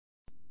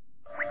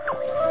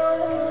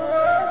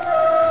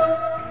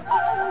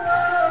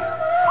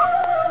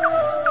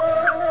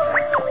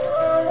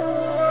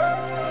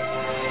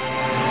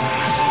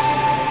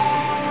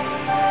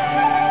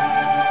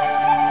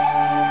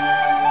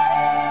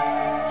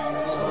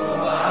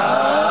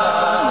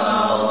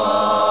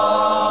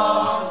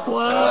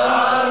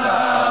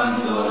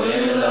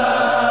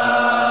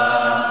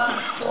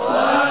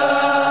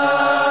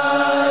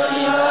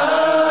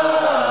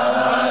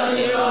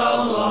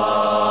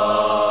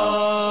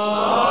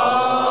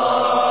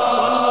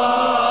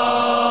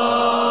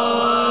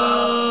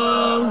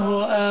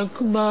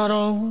أكبر.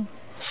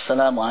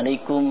 السلام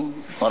عليكم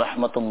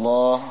ورحمة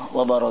الله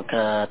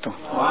وبركاته.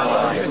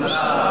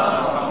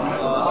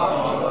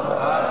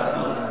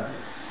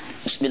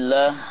 بسم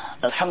الله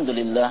الحمد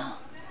لله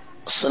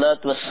الصلاة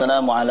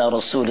والسلام على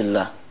رسول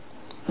الله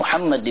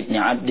محمد بن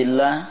عبد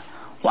الله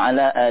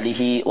وعلى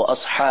آله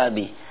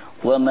وأصحابه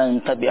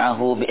ومن تبعه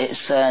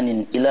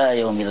بإحسان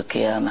إلى يوم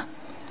القيامة.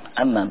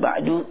 أما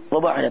بعد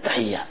وبعد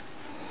تحية.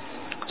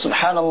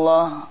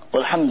 Subhanallah,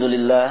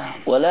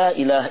 walhamdulillah, wa la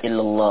ilaha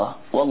illallah,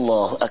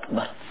 wallahu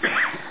akbar.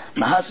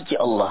 Maha suci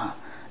Allah,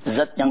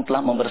 zat yang telah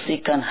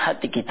membersihkan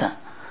hati kita,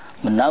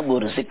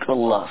 menabur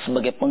zikrullah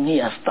sebagai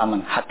penghias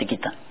taman hati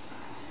kita.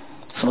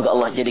 Semoga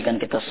Allah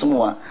jadikan kita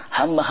semua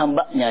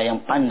hamba-hambanya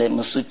yang pandai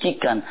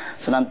mensucikan,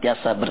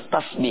 senantiasa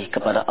bertasbih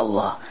kepada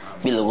Allah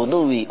bil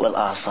wuduwi wal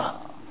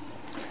asal.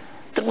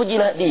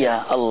 Terpujilah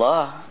Dia,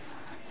 Allah,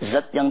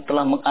 zat yang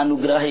telah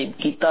menganugerahi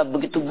kita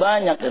begitu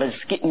banyak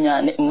rezekinya,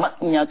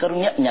 nikmatnya,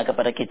 karunia-Nya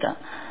kepada kita.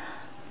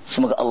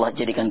 Semoga Allah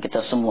jadikan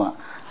kita semua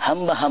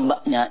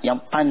hamba-hambanya yang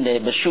pandai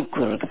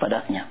bersyukur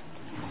kepada-Nya.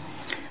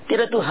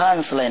 Tidak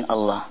Tuhan selain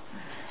Allah.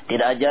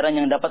 Tidak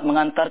ajaran yang dapat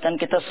mengantarkan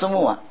kita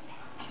semua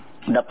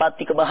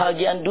mendapati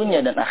kebahagiaan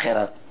dunia dan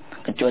akhirat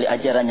kecuali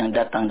ajaran yang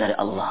datang dari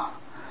Allah.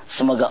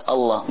 Semoga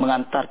Allah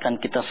mengantarkan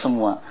kita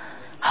semua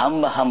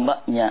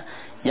hamba-hambanya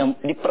yang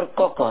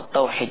diperkokoh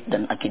tauhid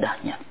dan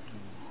akidahnya.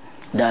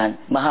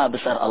 Dan maha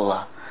besar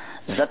Allah,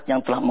 zat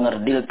yang telah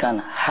mengerdilkan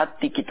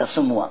hati kita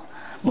semua,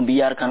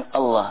 membiarkan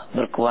Allah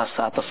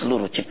berkuasa atas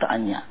seluruh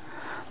ciptaannya.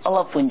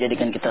 Allah pun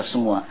jadikan kita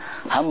semua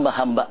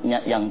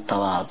hamba-hambanya yang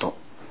tawadhu.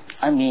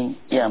 Amin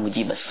ya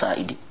mujibas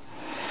sa'idi.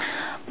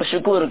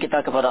 Bersyukur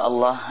kita kepada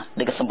Allah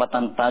di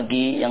kesempatan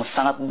pagi yang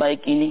sangat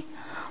baik ini.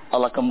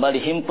 Allah kembali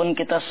himpun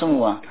kita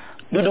semua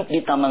duduk di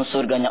taman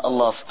surganya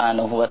Allah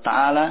Subhanahu wa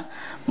taala,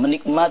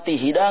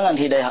 menikmati hidangan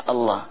hidayah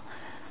Allah.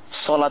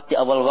 Salat di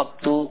awal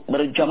waktu,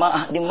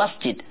 berjamaah di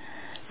masjid,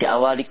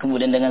 diawali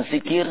kemudian dengan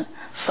zikir.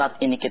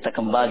 Saat ini kita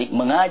kembali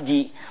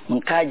mengaji,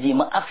 mengkaji,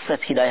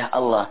 mengakses hidayah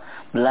Allah,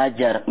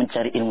 belajar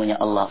mencari ilmunya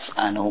Allah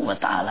Subhanahu wa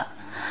taala.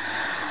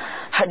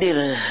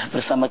 Hadir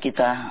bersama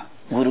kita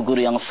guru-guru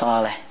yang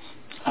saleh.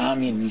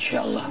 Amin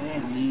insyaallah.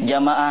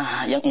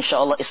 Jamaah yang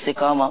insyaallah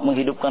istiqamah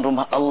menghidupkan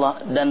rumah Allah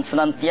dan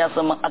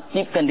senantiasa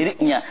mengaktifkan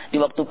dirinya di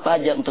waktu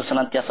fajar untuk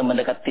senantiasa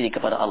mendekat diri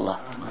kepada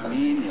Allah.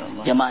 Amin ya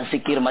Allah. Jamaah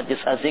zikir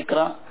Majlis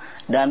Az-Zikra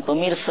dan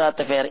pemirsa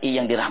TVRI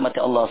yang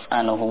dirahmati Allah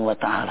Subhanahu wa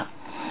taala.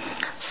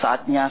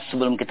 Saatnya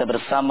sebelum kita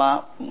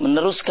bersama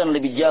meneruskan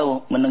lebih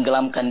jauh,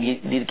 menenggelamkan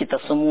diri kita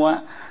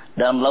semua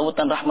dalam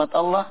lautan rahmat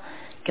Allah,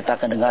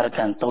 kita akan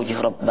dengarkan taujih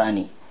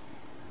Rabbani.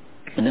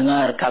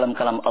 Mendengar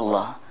kalam-kalam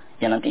Allah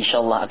yang nanti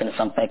insyaallah akan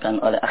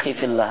disampaikan oleh akhi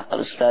fillah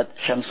Al-Ustaz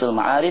Syamsul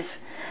Ma'arif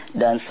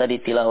dan Sadi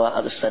Tilawah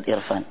Al-Ustaz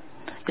Irfan.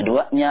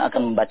 Keduanya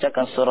akan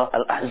membacakan surah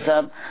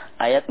Al-Ahzab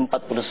ayat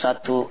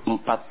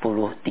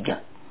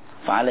 41-43.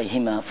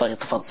 فعليهما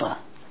فليتفضل.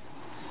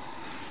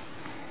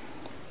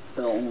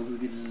 أعوذ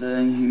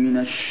بالله من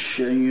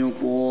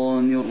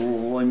الشيطان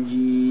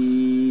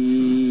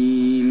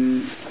الرجيم.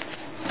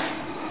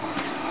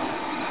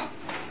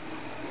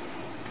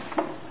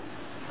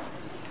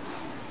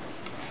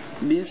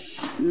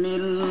 بسم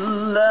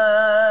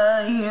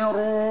الله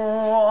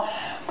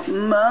الرحمن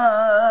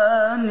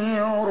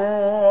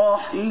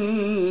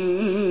الرحيم.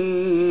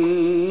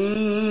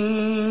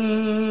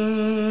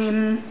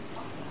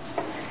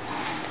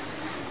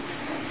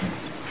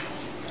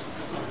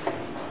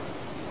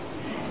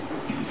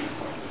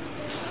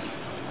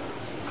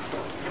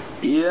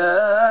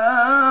 يا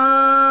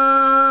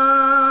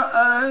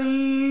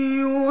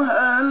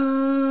أيها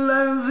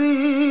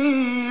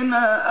الذين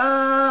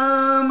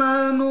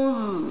آمنوا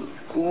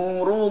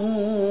اذكروا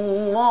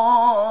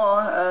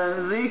الله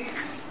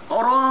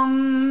ذكرا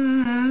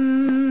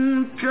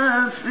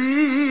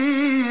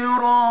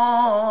كثيرا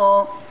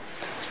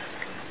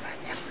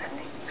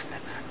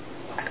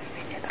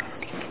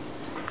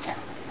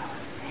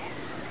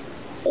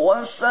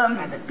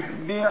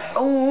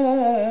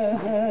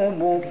وسبحوه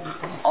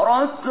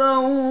بكرة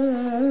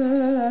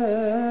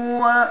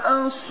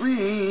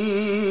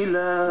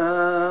وأصيلا.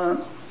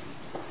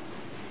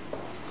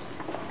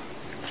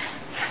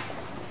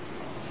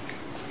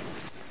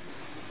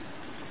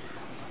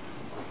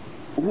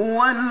 هو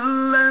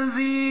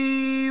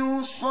الذي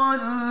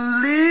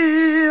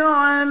يصلي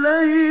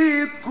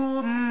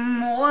عليكم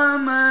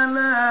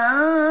وملائكته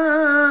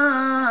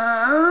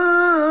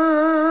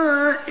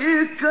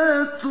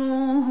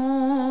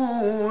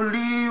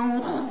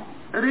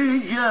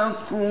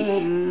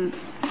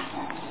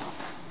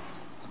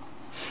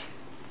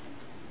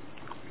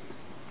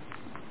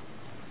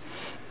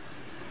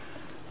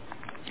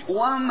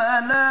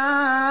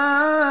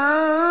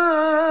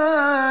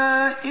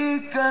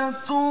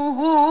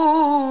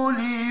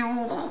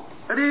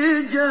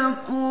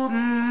ليخرجكم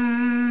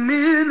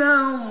من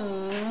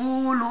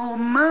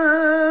الظلمات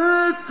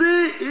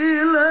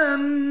إلى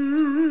النور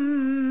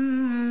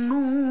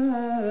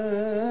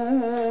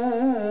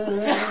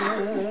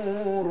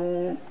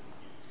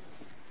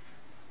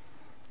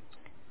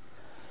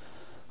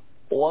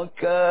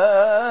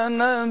وكان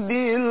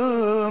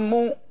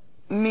بالمؤمنين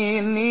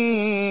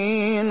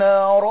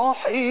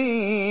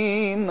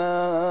رحيما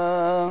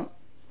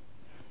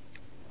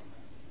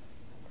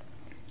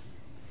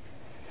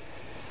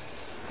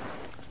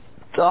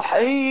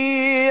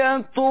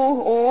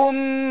تحيتهم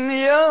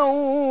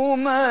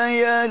يوم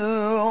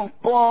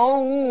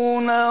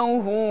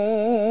يلقونه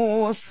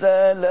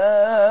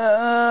سلام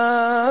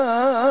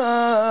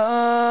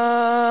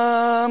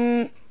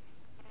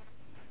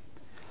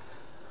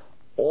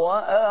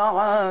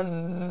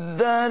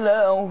وأعد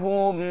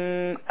لهم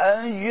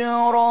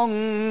أجرا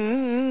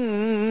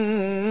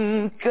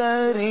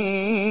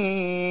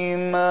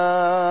كريما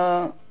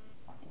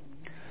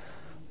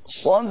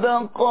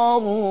صدق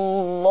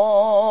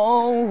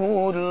الله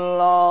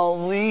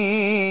العظيم.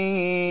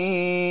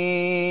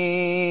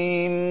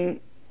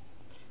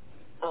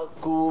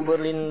 Aku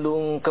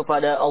berlindung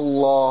kepada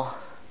Allah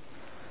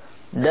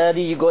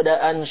dari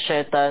godaan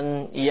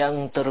syaitan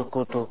yang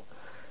terkutuk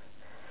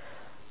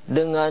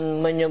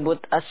dengan menyebut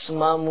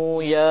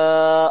asmamu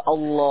ya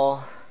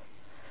Allah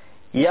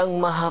yang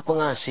maha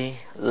pengasih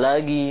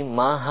lagi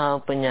maha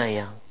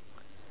penyayang.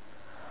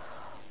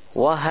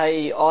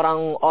 Wahai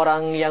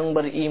orang-orang yang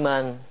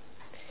beriman,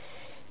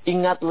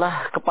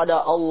 ingatlah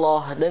kepada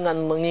Allah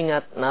dengan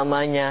mengingat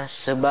namanya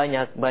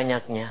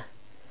sebanyak-banyaknya.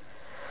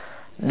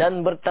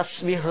 Dan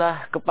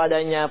bertasbihlah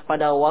kepadanya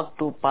pada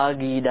waktu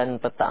pagi dan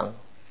petang.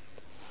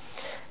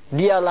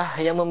 Dialah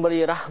yang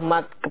memberi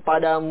rahmat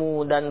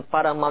kepadamu dan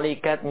para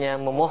malaikatnya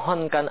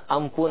memohonkan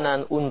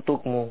ampunan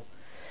untukmu,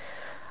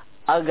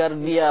 agar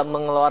dia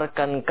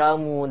mengeluarkan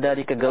kamu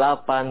dari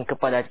kegelapan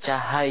kepada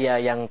cahaya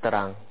yang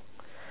terang.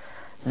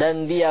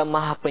 Dan dia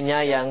maha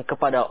penyayang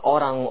kepada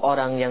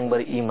orang-orang yang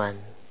beriman.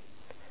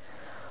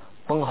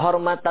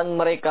 Penghormatan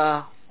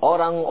mereka,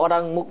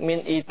 orang-orang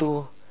mukmin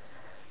itu,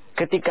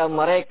 ketika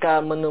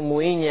mereka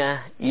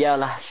menemuinya,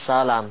 ialah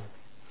salam.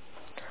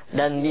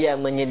 Dan dia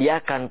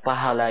menyediakan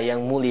pahala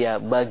yang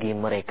mulia bagi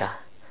mereka.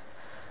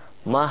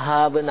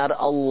 Maha benar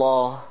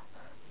Allah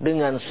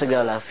dengan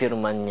segala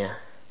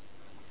firman-Nya.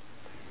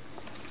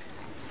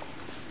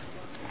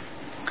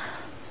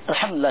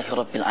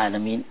 Alhamdulillahirabbil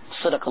alamin.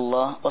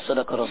 Shadakallah wa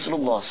shadaqa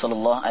Rasulullah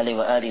sallallahu alaihi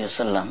wa alihi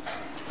wasallam.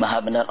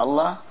 Maha benar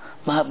Allah,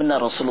 maha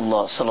benar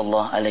Rasulullah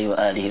sallallahu alaihi wa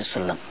alihi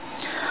wasallam.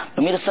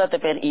 Pemirsa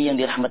TPRI yang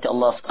dirahmati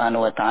Allah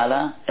Subhanahu wa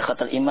taala,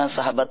 ikhwatul iman,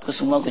 sahabatku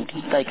semua yang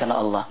dicintai karena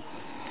Allah.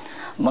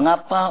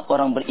 Mengapa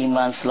orang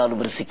beriman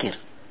selalu berzikir?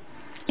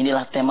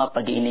 Inilah tema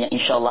pagi ini yang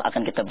insyaallah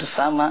akan kita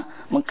bersama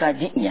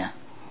mengkajinya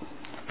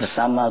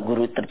bersama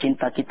guru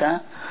tercinta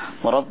kita,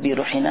 Murabbi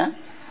Ruhina,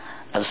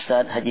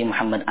 Al-Ustaz Haji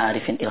Muhammad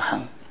Arifin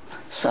Ilham.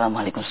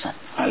 Assalamualaikum Ustaz.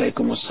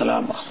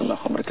 Waalaikumsalam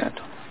warahmatullahi wabarakatuh.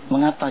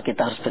 Mengapa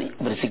kita harus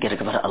berzikir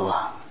kepada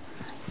Allah?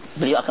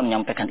 Beliau akan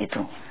menyampaikan itu.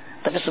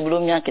 Tapi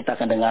sebelumnya kita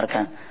akan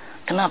dengarkan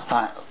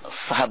kenapa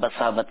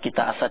sahabat-sahabat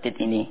kita asatid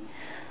ini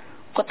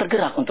kok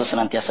tergerak untuk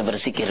senantiasa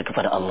berzikir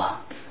kepada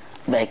Allah.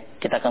 Baik,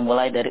 kita akan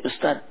mulai dari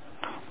Ustaz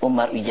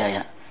Umar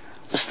Wijaya.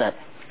 Ustaz,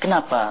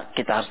 kenapa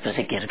kita harus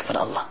berzikir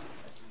kepada Allah?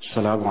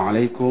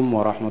 Assalamualaikum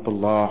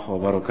warahmatullahi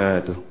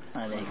wabarakatuh.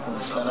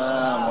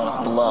 Waalaikumsalam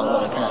warahmatullahi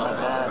wabarakatuh.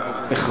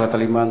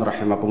 Ikhwatal iman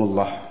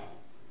rahimakumullah.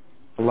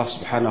 Allah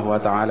Subhanahu wa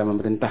taala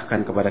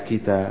memerintahkan kepada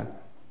kita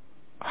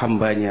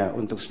hambanya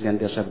untuk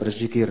senantiasa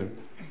berzikir,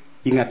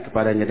 ingat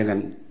kepadanya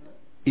dengan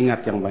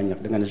ingat yang banyak,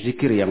 dengan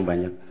zikir yang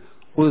banyak.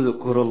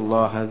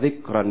 Udzkurullaha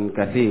dzikran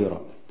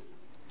katsira.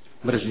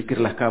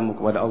 Berzikirlah kamu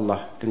kepada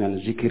Allah dengan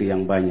zikir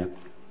yang banyak.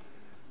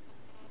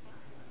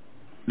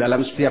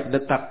 Dalam setiap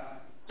detak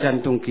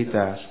jantung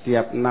kita,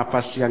 setiap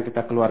nafas yang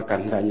kita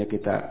keluarkan, hendaknya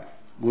kita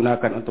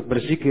gunakan untuk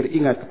berzikir,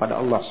 ingat kepada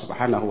Allah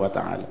Subhanahu wa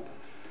taala.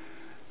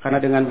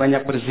 Karena dengan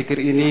banyak berzikir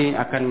ini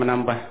akan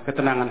menambah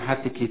ketenangan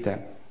hati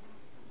kita.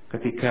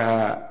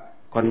 Ketika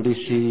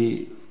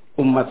kondisi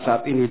umat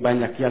saat ini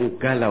banyak yang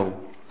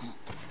galau,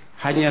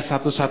 hanya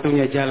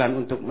satu-satunya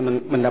jalan untuk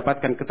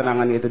mendapatkan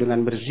ketenangan itu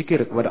dengan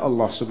berzikir kepada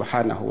Allah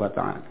Subhanahu wa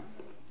taala.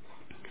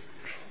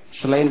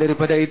 Selain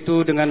daripada itu,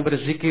 dengan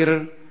berzikir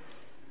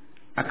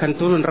akan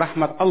turun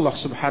rahmat Allah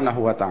Subhanahu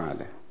wa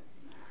taala.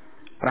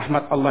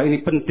 Rahmat Allah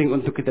ini penting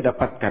untuk kita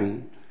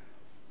dapatkan,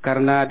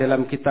 karena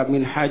dalam kitab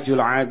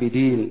Minhajul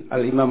Abidin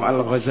Al-Imam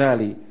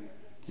Al-Ghazali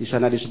di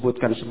sana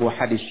disebutkan sebuah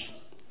hadis,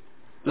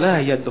 la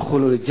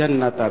yadkhulul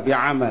jannata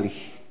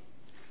bi'amalih.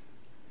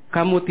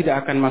 Kamu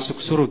tidak akan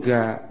masuk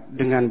surga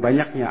dengan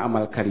banyaknya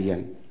amal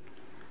kalian.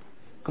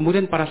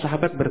 Kemudian para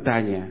sahabat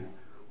bertanya,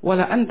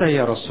 wala anta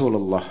ya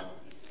Rasulullah,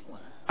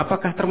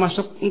 apakah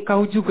termasuk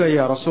engkau juga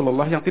ya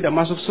Rasulullah yang tidak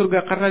masuk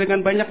surga karena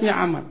dengan banyaknya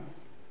amal?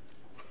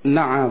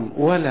 Naam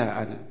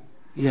wala ana.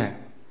 Ya,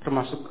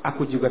 termasuk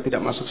aku juga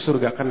tidak masuk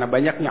surga karena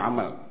banyaknya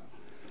amal.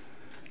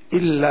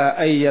 Illa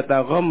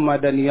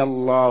ayyataghammadani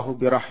Allahu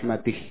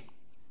birahmatih.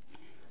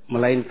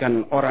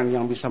 Melainkan orang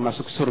yang bisa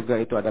masuk surga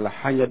itu adalah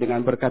hanya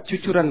dengan berkat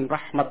cucuran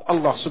rahmat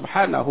Allah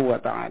Subhanahu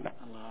wa taala.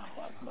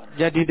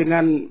 Jadi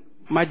dengan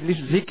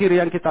majlis zikir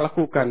yang kita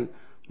lakukan,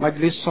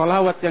 majlis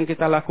sholawat yang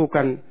kita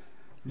lakukan,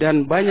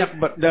 dan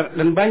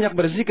banyak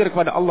berzikir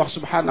kepada Allah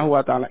Subhanahu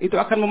wa taala, itu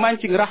akan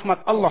memancing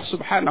rahmat Allah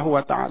Subhanahu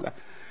wa taala.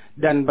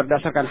 Dan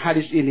berdasarkan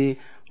hadis ini,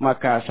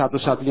 maka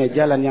satu-satunya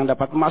jalan yang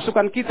dapat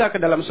memasukkan kita ke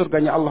dalam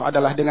surganya Allah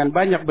adalah dengan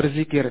banyak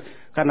berzikir,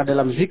 karena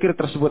dalam zikir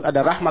tersebut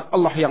ada rahmat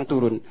Allah yang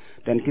turun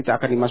dan kita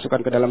akan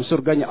dimasukkan ke dalam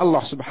surganya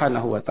Allah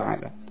Subhanahu wa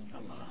taala.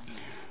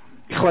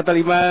 Ikhwatal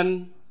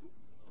iman,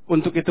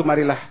 untuk itu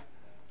marilah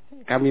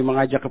kami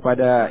mengajak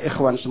kepada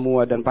ikhwan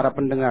semua dan para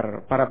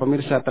pendengar, para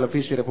pemirsa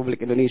televisi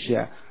Republik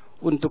Indonesia,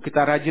 untuk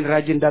kita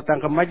rajin-rajin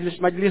datang ke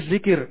majlis-majlis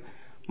zikir,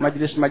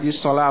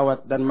 majlis-majlis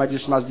sholawat dan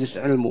majlis-majlis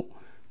ilmu.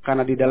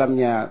 Karena di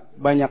dalamnya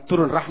banyak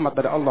turun rahmat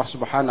dari Allah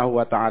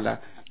Subhanahu wa taala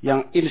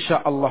yang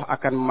insya Allah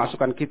akan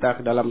memasukkan kita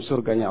ke dalam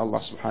surganya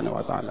Allah Subhanahu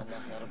wa taala.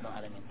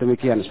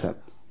 Demikian Ustaz.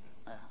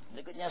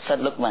 Berikutnya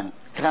Ustaz Luqman,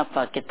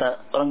 kenapa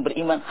kita orang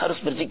beriman harus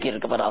berzikir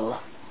kepada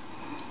Allah?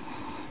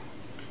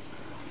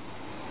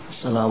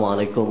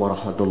 Assalamualaikum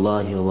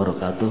warahmatullahi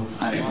wabarakatuh.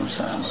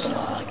 Waalaikumsalam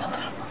warahmatullahi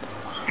wabarakatuh.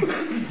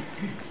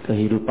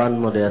 Kehidupan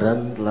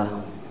modern telah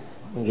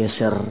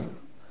menggeser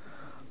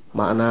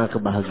makna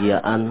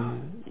kebahagiaan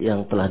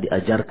yang telah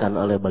diajarkan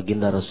oleh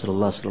baginda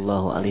Rasulullah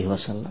Sallallahu Alaihi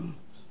Wasallam.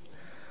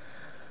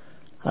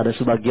 Ada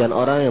sebagian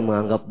orang yang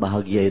menganggap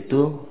bahagia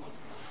itu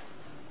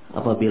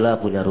apabila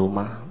punya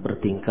rumah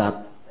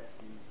bertingkat,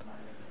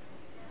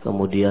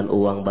 kemudian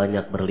uang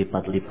banyak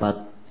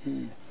berlipat-lipat,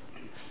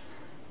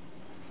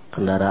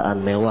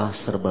 kendaraan mewah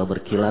serba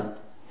berkilat,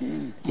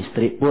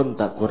 istri pun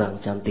tak kurang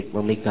cantik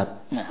memikat.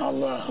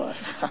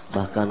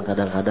 Bahkan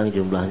kadang-kadang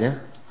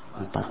jumlahnya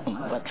 4.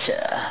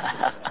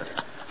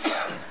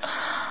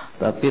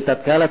 Tapi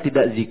tatkala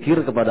tidak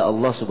zikir kepada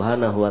Allah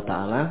Subhanahu wa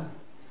taala,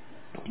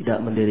 tidak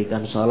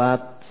mendirikan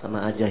salat,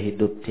 sama aja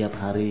hidup tiap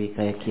hari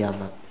kayak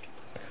kiamat.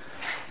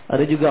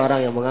 Ada juga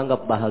orang yang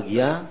menganggap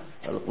bahagia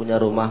kalau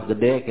punya rumah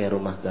gede kayak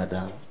rumah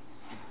gadang,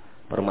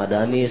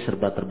 permadani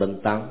serba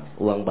terbentang,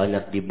 uang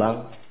banyak di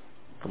bank,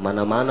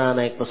 kemana-mana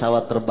naik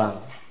pesawat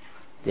terbang,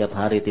 tiap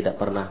hari tidak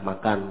pernah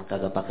makan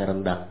kagak pakai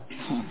rendang.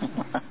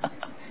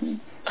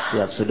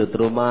 Tiap sudut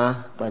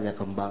rumah banyak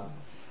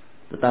kembang.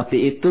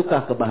 Tetapi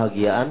itukah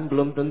kebahagiaan?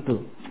 Belum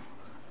tentu.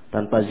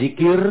 Tanpa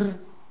zikir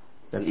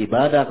dan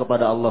ibadah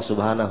kepada Allah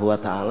Subhanahu wa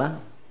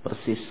taala,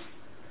 persis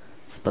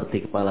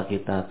seperti kepala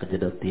kita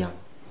kejedot tiang.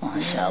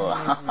 Masya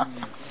Allah.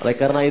 Oleh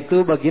karena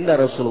itu baginda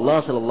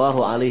Rasulullah Sallallahu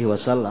Alaihi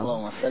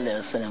Wasallam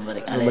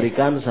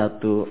memberikan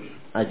satu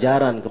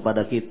ajaran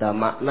kepada kita,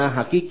 makna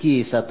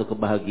hakiki satu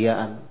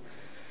kebahagiaan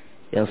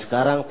yang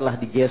sekarang telah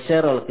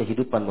digeser oleh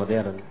kehidupan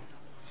modern.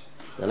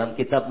 Dalam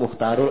kitab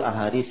Mukhtarul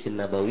Ahadits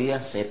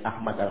Nabawiyah, Said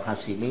Ahmad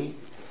Al-Hasimi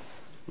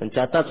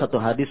mencatat satu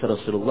hadis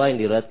Rasulullah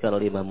yang diriwayatkan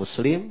oleh Imam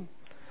Muslim,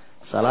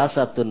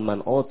 salasatun man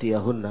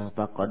utiyahunna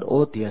faqad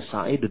utiya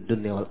sa'idud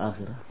dunya wal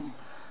akhirah.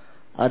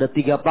 Ada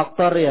 3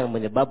 faktor yang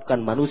menyebabkan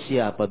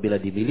manusia apabila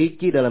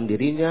dimiliki dalam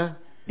dirinya,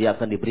 dia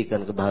akan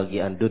diberikan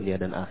kebahagiaan dunia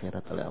dan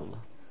akhirat oleh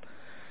Allah.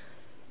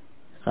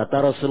 Kata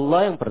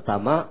Rasulullah, yang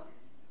pertama,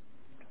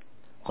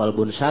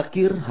 qalbun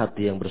syakir,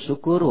 hati yang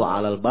bersyukur, wa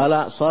alal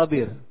bala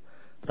sabir.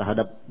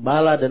 Terhadap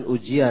bala dan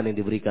ujian yang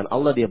diberikan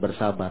Allah dia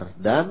bersabar,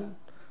 dan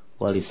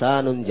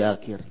walisanun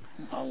jakir,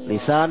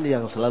 lisan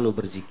yang selalu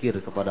berzikir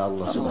kepada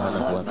Allah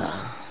Subhanahu wa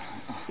taala.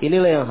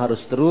 Inilah yang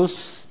harus terus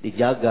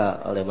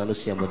dijaga oleh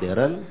manusia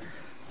modern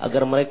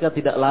agar mereka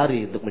tidak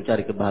lari untuk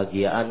mencari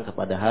kebahagiaan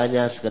kepada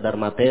hanya sekedar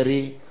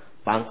materi,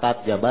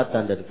 pangkat,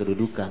 jabatan dan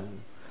kedudukan.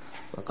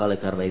 Maka oleh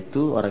karena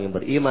itu orang yang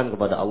beriman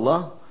kepada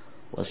Allah,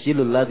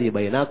 wasilul ladzi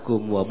bainakum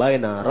wa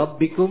baina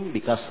rabbikum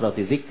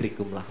bikasrati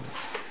dzikrikum lahu.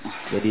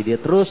 Jadi dia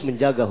terus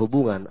menjaga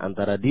hubungan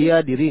antara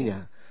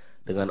dirinya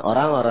dengan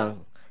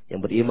orang-orang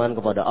yang beriman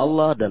kepada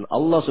Allah dan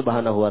Allah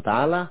Subhanahu wa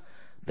taala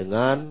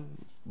dengan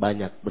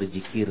banyak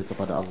berzikir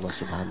kepada Allah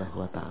Subhanahu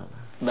wa taala.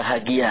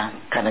 Bahagia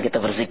karena kita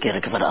berzikir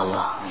kepada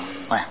Allah.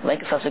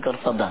 Baik, saya syukur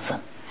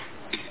fadhil.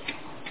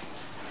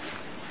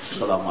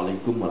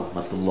 Assalamualaikum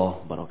warahmatullahi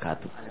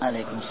wabarakatuh.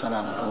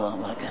 Waalaikumsalam warahmatullahi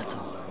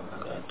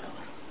wabarakatuh.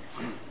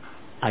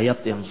 Ayat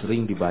yang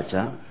sering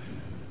dibaca,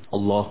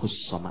 Allahus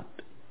Samad.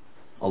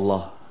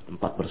 Allah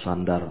tempat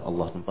bersandar,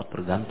 Allah tempat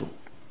bergantung.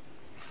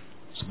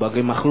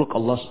 Sebagai makhluk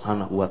Allah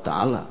Subhanahu wa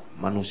taala,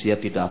 manusia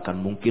tidak akan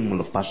mungkin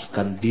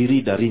melepaskan diri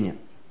darinya.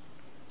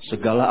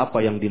 Segala apa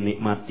yang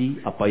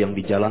dinikmati, apa yang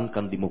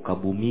dijalankan di muka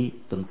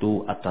bumi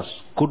tentu atas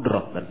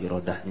kudrat dan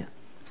iradahnya.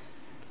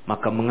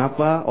 Maka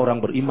mengapa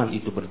orang beriman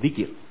itu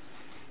berzikir?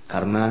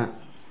 Karena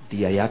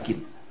dia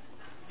yakin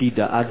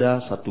tidak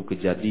ada satu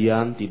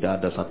kejadian, tidak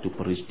ada satu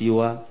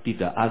peristiwa,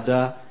 tidak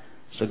ada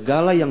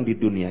segala yang di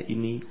dunia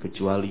ini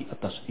kecuali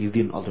atas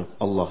izin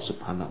Allah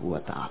Subhanahu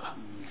wa taala.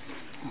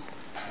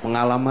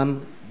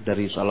 Pengalaman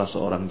dari salah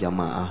seorang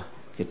jamaah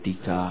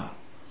ketika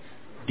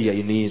dia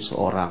ini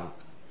seorang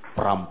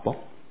perampok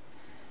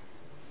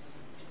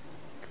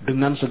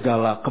dengan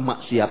segala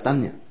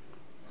kemaksiatannya.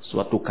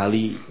 Suatu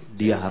kali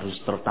dia harus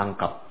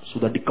tertangkap,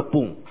 sudah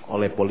dikepung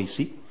oleh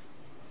polisi.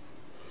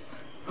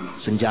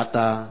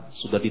 Senjata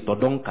sudah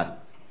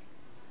ditodongkan.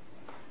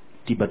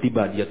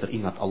 Tiba-tiba dia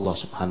teringat Allah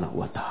Subhanahu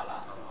wa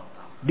taala.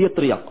 Dia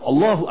teriak,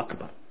 Allahu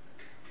Akbar.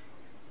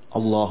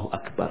 Allahu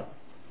Akbar.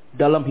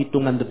 Dalam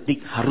hitungan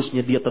detik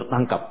harusnya dia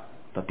tertangkap.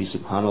 Tapi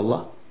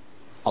subhanallah,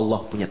 Allah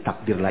punya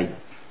takdir lain.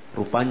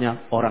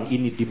 Rupanya orang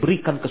ini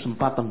diberikan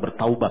kesempatan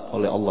bertaubat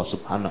oleh Allah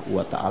subhanahu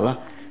wa ta'ala.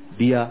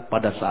 Dia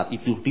pada saat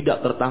itu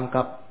tidak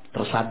tertangkap,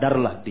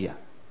 tersadarlah dia.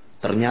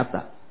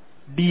 Ternyata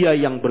dia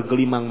yang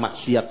bergelimang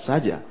maksiat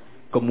saja,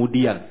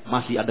 kemudian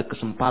masih ada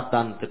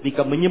kesempatan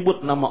ketika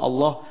menyebut nama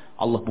Allah,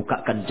 Allah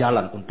bukakan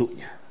jalan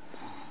untuknya.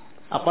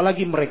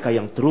 Apalagi mereka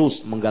yang terus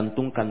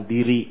menggantungkan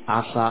diri,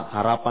 asa,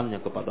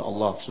 harapannya kepada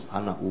Allah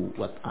subhanahu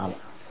wa ta'ala.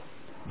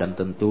 Dan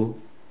tentu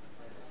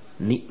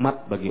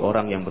nikmat bagi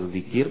orang yang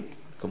berzikir,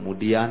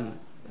 kemudian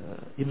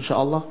insya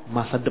Allah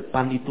masa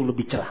depan itu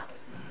lebih cerah.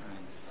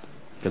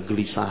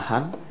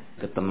 Kegelisahan,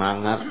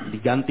 ketenangan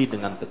diganti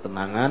dengan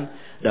ketenangan.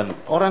 Dan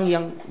orang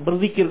yang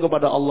berzikir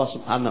kepada Allah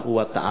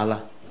subhanahu wa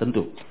ta'ala,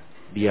 tentu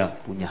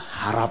dia punya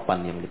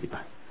harapan yang lebih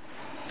baik.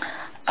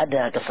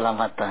 Ada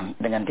keselamatan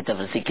dengan kita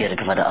berzikir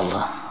kepada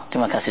Allah.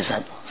 Terima kasih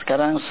Ustaz.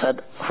 Sekarang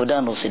Ustaz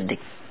Hudanul Siddiq.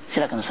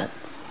 Silakan Ustaz.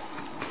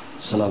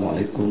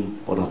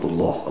 Assalamualaikum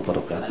warahmatullahi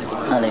wabarakatuh.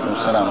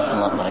 Waalaikumsalam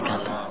warahmatullahi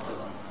wabarakatuh.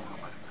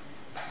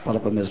 Para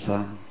pemirsa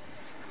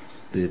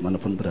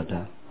dimanapun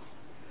berada,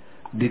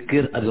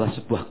 dzikir adalah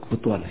sebuah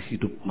kebutuhan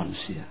hidup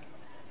manusia.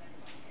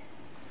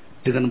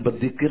 Dengan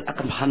berzikir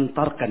akan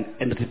menghantarkan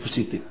energi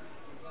positif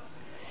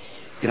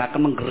yang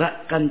akan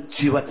menggerakkan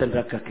jiwa dan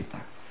raga kita,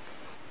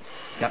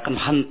 yang akan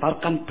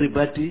menghantarkan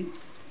pribadi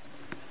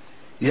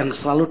yang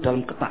selalu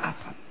dalam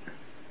ketaatan.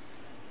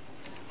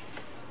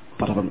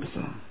 Para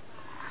pemirsa,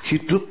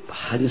 hidup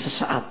hanya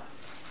sesaat.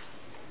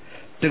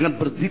 Dengan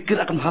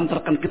berzikir akan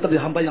menghantarkan kita di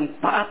hamba yang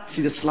taat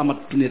sehingga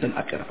selamat dunia dan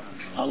akhirat.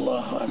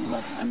 Allahu Akbar.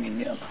 Amin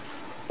ya Allah.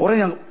 Orang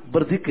yang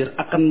berzikir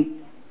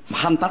akan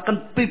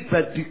menghantarkan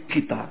pribadi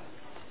kita,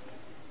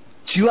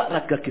 jiwa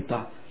raga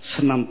kita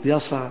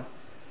senantiasa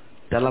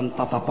dalam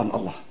tatapan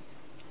Allah.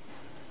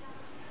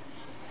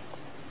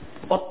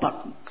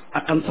 Otak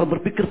akan selalu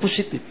berpikir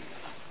positif.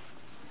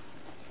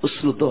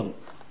 Usnudon,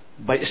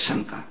 baik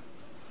sangka.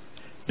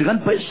 Dengan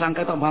baik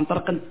sangka kita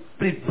menghantarkan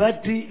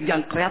pribadi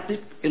yang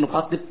kreatif,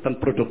 inovatif, dan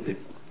produktif.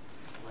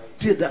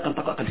 Dia tidak akan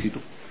takut akan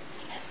hidup.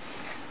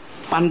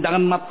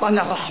 Pandangan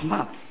matanya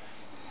rahmat.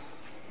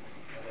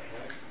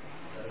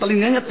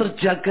 Telinganya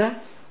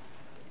terjaga.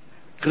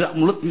 Gerak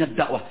mulutnya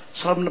dakwah.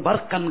 Selalu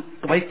menebarkan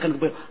kebaikan,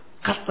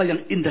 kata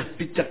yang indah,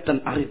 bijak,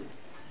 dan arif.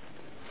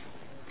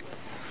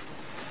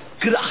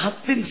 Gerak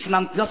hati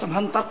senantiasa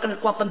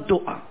menghantarkan kekuatan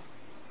doa.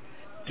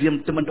 Dia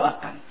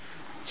mendoakan.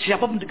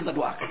 Siapapun kita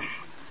doakan.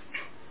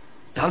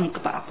 Dalam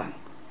ketaatan.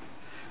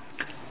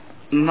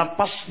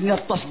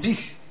 Napasnya tasbih.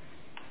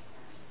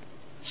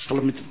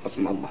 Selalu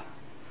mencintai Allah.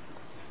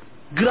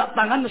 Gerak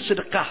tangannya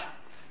sedekah.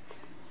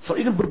 Selalu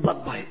ingin berbuat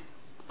baik.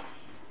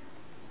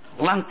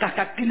 Langkah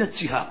kakinya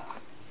jihad.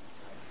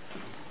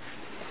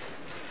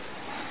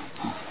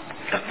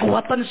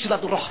 Kekuatan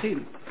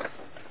silaturahim.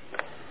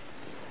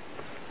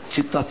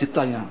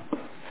 Cita-citanya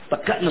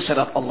tegaknya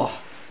syariat Allah.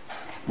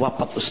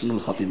 Wafat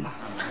husnul khatimah.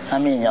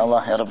 Amin ya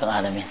Allah ya Rabbal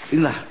Alamin.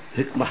 Inilah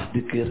hikmah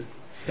dzikir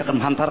yang akan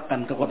menghantarkan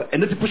kekuatan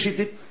energi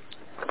positif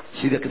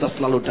sehingga kita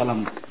selalu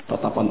dalam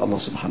tatapan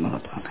Allah Subhanahu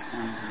wa taala.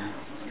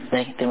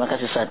 Baik, terima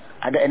kasih Ustaz.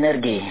 Ada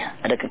energi,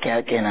 ada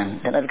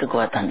keyakinan, dan ada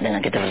kekuatan dengan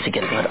kita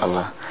berzikir kepada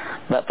Allah.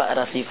 Bapak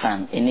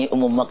Rasifan, ini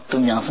umum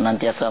maktum yang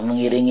senantiasa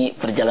mengiringi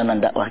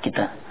perjalanan dakwah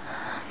kita.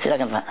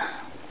 Silakan Pak.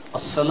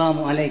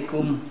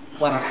 Assalamualaikum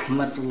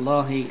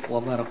warahmatullahi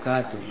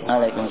wabarakatuh.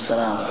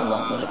 Waalaikumsalam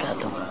warahmatullahi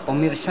wabarakatuh.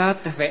 Pemirsa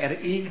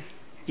TVRI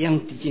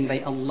yang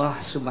dicintai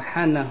Allah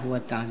Subhanahu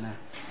wa taala.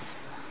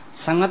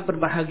 Sangat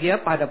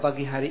berbahagia pada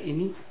pagi hari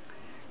ini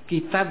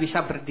kita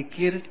bisa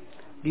berzikir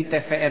di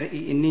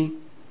TVRI ini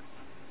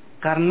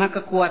karena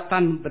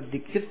kekuatan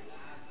berzikir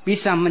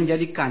bisa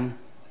menjadikan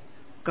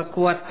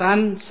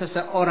kekuatan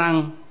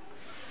seseorang,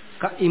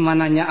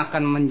 keimanannya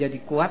akan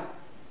menjadi kuat,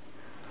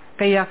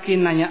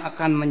 keyakinannya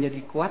akan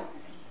menjadi kuat,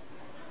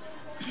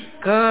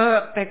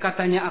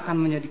 ketekatannya akan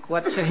menjadi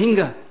kuat,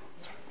 sehingga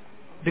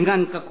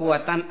dengan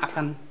kekuatan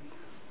akan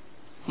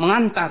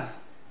mengantar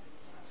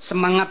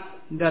semangat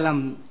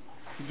dalam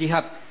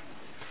jihad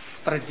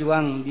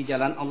perjuang di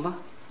jalan Allah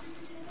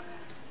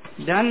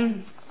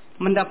dan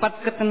mendapat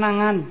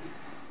ketenangan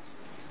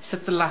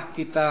setelah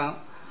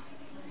kita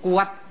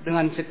kuat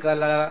dengan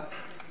segala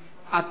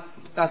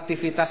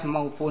aktivitas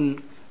maupun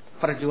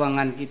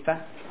perjuangan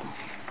kita.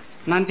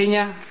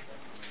 Nantinya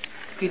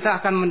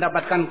kita akan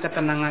mendapatkan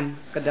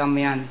ketenangan,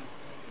 kedamaian.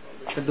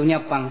 Tentunya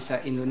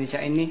bangsa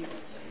Indonesia ini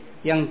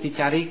yang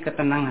dicari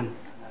ketenangan.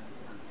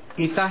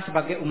 Kita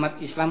sebagai umat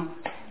Islam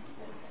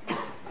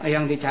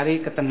yang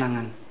dicari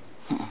ketenangan.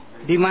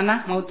 Di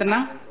mana mau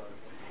tenang?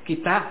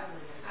 Kita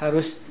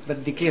harus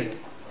berzikir.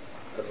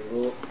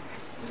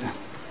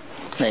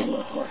 Baik.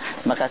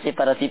 Terima kasih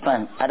para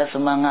Sipan. Ada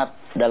semangat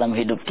dalam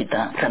hidup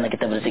kita karena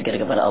kita berzikir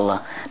kepada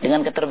Allah.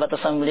 Dengan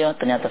keterbatasan beliau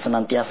ternyata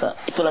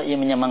senantiasa. Itulah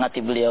yang menyemangati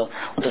beliau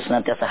untuk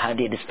senantiasa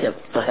hadir di setiap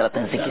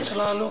perhelatan zikir.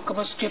 Selalu ke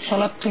masjid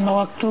sholat 5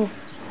 waktu.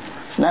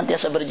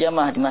 Senantiasa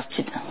berjamaah di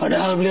masjid.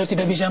 Padahal beliau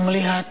tidak bisa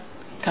melihat.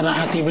 Karena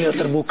hati beliau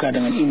terbuka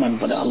dengan iman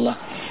pada Allah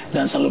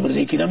dan selalu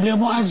berzikir, dan beliau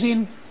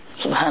muazin.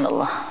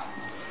 Subhanallah.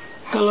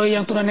 Kalau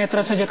yang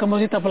tunanetra saja ke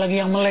masjid,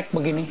 apalagi yang melek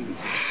begini.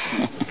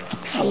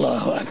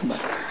 Allahu Akbar.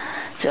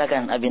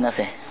 Silakan Abi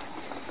Nasih.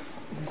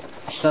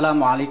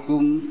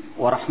 Assalamualaikum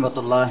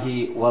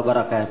warahmatullahi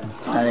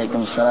wabarakatuh.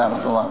 Waalaikumsalam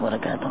warahmatullahi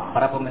wabarakatuh.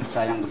 Para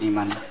pemirsa yang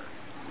beriman,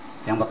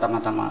 yang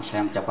pertama-tama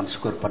saya mengucapkan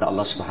syukur pada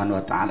Allah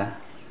Subhanahu wa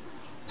taala.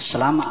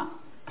 Selama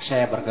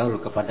saya bergaul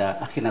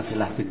kepada akhina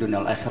fillah fid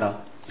dunya wal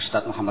akhirah,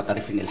 Ustaz Muhammad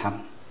Arifin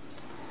Ilham,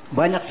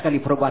 banyak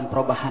sekali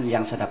perubahan-perubahan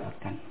yang saya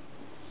dapatkan.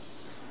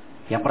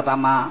 Yang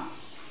pertama,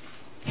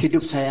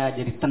 hidup saya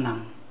jadi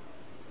tenang.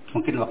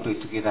 Mungkin waktu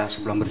itu kita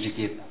sebelum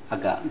berzikir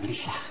agak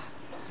gelisah.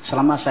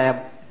 Selama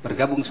saya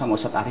bergabung sama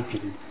Ustaz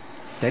Arifin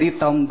dari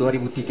tahun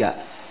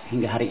 2003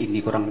 hingga hari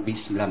ini kurang lebih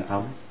 9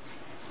 tahun.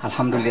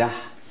 Alhamdulillah,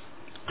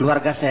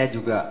 keluarga saya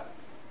juga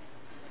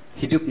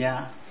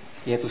hidupnya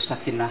yaitu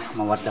sakinah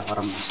mawaddah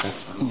warahmah.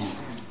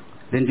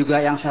 Dan juga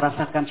yang saya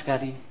rasakan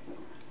sekali,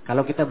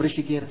 kalau kita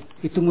berzikir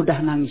itu mudah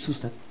nangis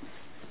Ustaz.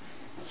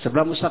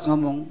 Sebelum Ustaz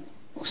ngomong,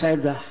 saya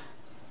udah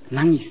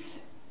nangis.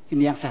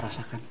 Ini yang saya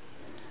rasakan.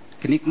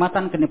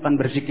 Kenikmatan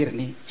berzikir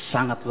ini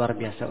sangat luar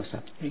biasa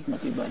Ustaz.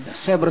 Nikmat ibadah.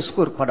 Saya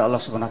bersyukur pada Allah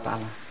Subhanahu wa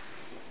taala.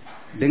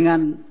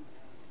 Dengan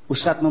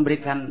Ustaz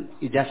memberikan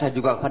ijazah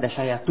juga kepada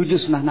saya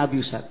 7 sunnah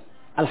Nabi Ustaz.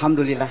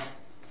 Alhamdulillah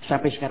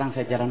sampai sekarang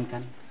saya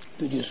jalankan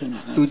 7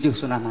 sunnah Nabi. 7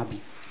 sunnah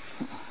Nabi.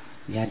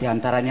 Ya, di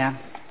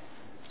antaranya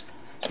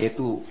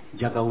yaitu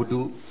jaga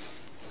wudu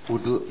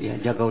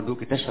ya, jaga wudu,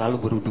 kita selalu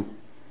berwudu.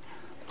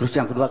 Terus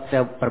yang kedua,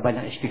 kita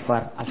perbanyak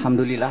istighfar.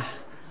 Alhamdulillah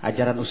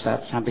ajaran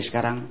Ustaz sampai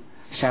sekarang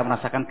saya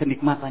merasakan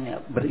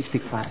kenikmatannya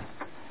beristighfar.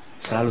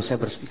 Selalu saya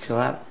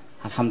beristighfar.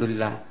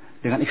 Alhamdulillah.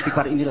 Dengan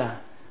istighfar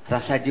inilah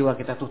rasa jiwa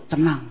kita tuh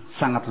tenang.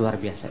 Sangat luar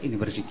biasa. Ini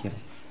berzikir.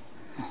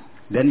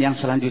 Dan yang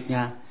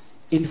selanjutnya,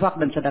 infak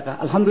dan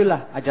sedekah.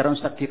 Alhamdulillah ajaran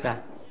Ustaz kita.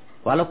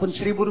 Walaupun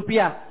 1.000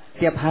 rupiah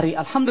tiap hari.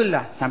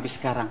 Alhamdulillah sampai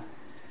sekarang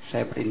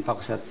saya berinfak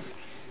Ustaz.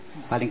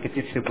 Paling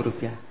kecil 1.000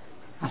 rupiah.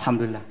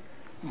 Alhamdulillah.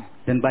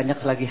 Dan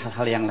banyak lagi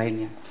hal-hal yang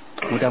lainnya.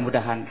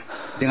 Mudah-mudahan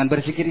dengan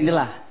berzikir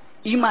inilah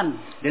iman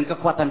dan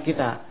kekuatan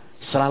kita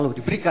selalu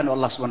diberikan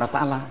Allah Subhanahu wa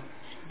taala,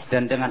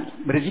 dan dengan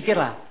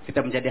berzikirlah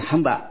kita menjadi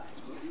hamba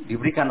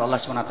diberikan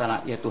Allah Subhanahu wa taala,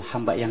 yaitu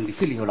hamba yang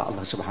dipilih oleh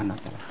Allah Subhanahu wa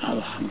taala.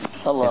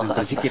 Alhamdulillah. Dengan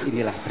berzikir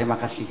inilah. Terima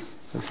kasih.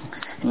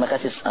 Terima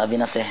kasih Abi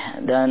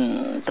Nasih. Dan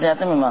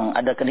ternyata memang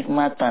ada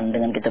kenikmatan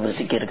dengan kita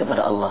berzikir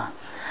kepada Allah.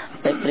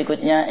 Baik,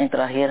 berikutnya yang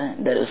terakhir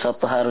dari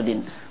Ustaz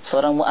Harudin,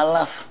 seorang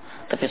mu'alaf,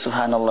 tapi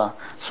subhanallah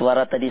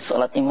suara tadi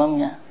salat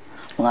imamnya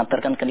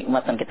mengantarkan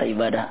kenikmatan kita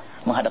ibadah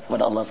menghadap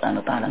kepada Allah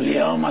Taala.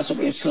 Beliau masuk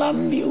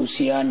Islam di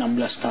usia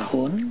 16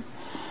 tahun,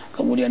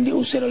 kemudian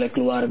diusir oleh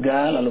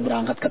keluarga, lalu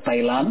berangkat ke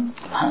Thailand,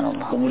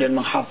 kemudian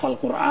menghafal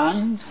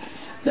Quran,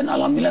 dan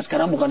alhamdulillah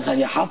sekarang bukan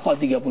saja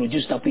hafal 30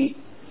 juz, tapi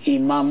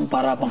imam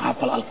para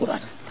penghafal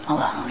Al-Quran.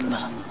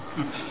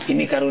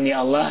 Ini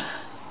karunia Allah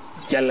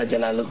Jalla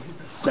Jalaluh.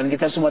 Dan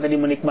kita semua tadi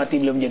menikmati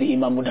beliau menjadi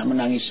imam, mudah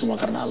menangis semua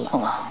karena Allah.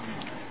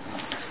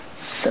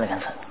 Silakan.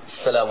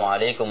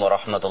 Assalamualaikum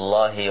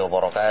warahmatullahi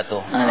wabarakatuh.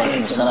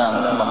 Waalaikumsalam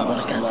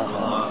warahmatullahi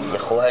wabarakatuh.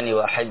 Ikhwani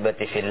wa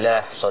ahibati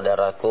fillah,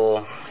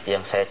 saudaraku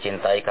yang saya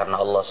cintai karena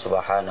Allah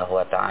Subhanahu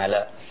wa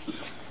taala.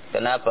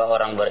 Kenapa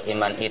orang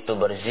beriman itu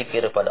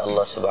berzikir pada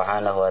Allah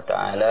Subhanahu wa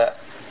taala?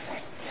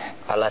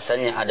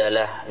 Alasannya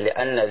adalah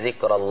li'anna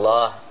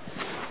zikrullah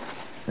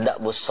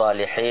da'bus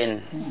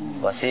salihin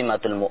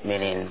wasimatul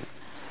mu'minin.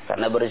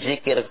 Karena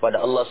berzikir kepada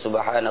Allah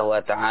Subhanahu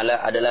wa taala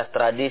adalah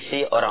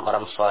tradisi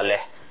orang-orang saleh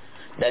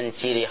dan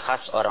ciri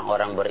khas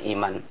orang-orang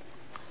beriman.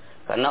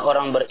 Karena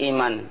orang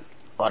beriman,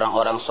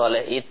 orang-orang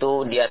soleh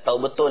itu dia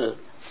tahu betul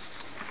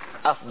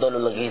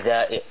afdalul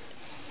ghiza'i,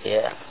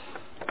 ya,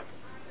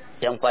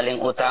 yang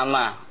paling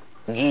utama,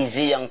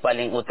 gizi yang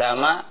paling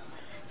utama,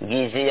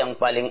 gizi yang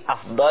paling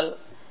afdal,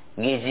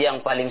 gizi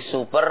yang paling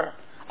super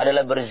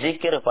adalah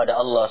berzikir pada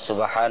Allah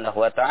Subhanahu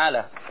wa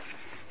taala.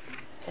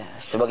 Ya,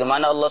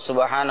 sebagaimana Allah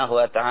Subhanahu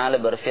wa taala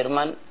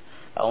berfirman,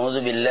 a'udzu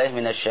billahi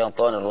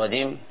minasyaitonir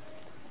rajim.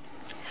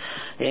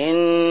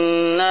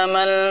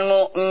 إنما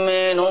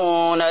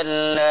المؤمنون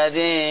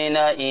الذين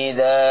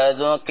إذا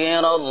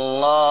ذكر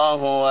الله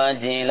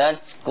وجلت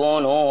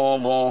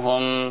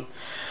قلوبهم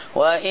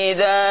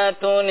وإذا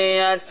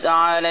تليت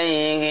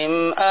عليهم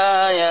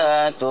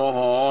آياته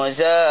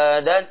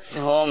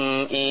زادتهم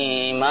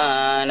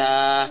إيمانا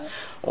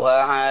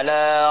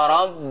وعلى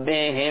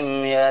ربهم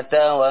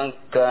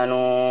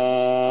يتوكلون.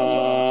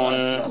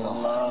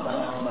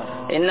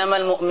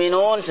 Innamal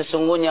mu'minun,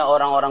 sesungguhnya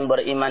orang-orang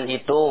beriman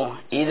itu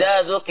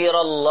idza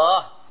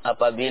dzukirallah,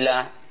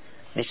 apabila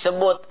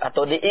disebut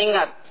atau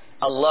diingat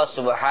Allah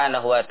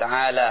Subhanahu wa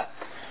taala,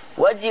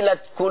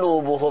 wajilat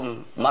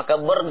qulubuhum, maka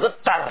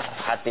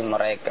bergetar hati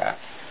mereka.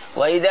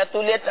 Wa idza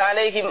tuliyat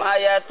alaihim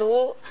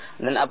ayatuhu,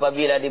 dan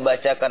apabila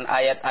dibacakan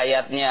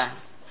ayat-ayatnya,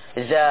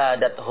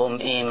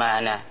 zadatuhum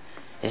imana,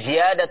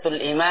 ziyadatul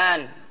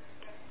iman,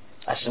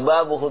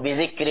 asbabuhu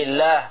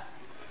bizikrillah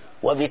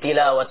wa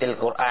bitilawatil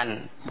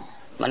Quran,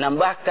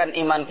 menambahkan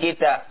iman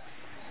kita,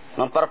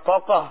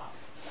 memperkokoh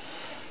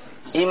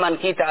iman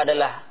kita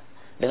adalah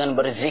dengan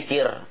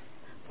berzikir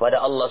pada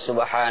Allah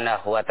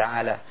Subhanahu wa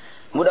taala.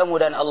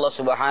 Mudah-mudahan Allah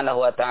Subhanahu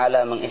wa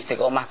taala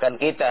mengistiqomahkan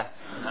kita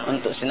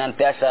untuk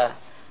senantiasa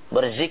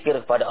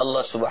berzikir kepada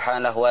Allah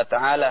Subhanahu wa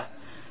taala.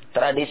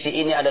 Tradisi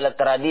ini adalah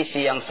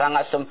tradisi yang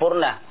sangat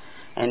sempurna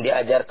yang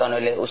diajarkan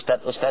oleh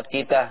ustadz-ustadz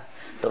kita,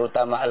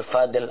 terutama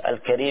Al-Fadil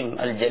Al-Karim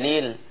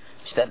Al-Jalil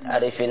Ustadz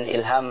Arifin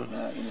Ilham,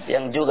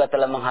 yang juga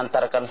telah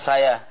menghantarkan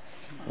saya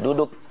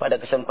duduk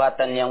pada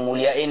kesempatan yang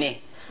mulia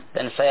ini,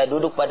 dan saya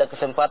duduk pada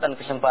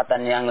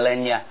kesempatan-kesempatan yang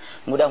lainnya.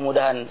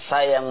 Mudah-mudahan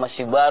saya yang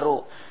masih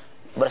baru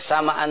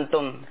bersama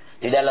antum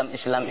di dalam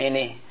Islam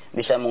ini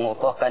bisa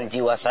mengukuhkan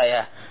jiwa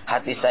saya,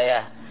 hati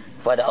saya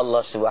kepada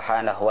Allah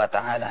Subhanahu wa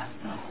taala.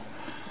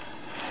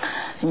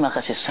 Terima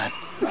kasih Ustaz.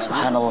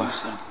 Subhanallah.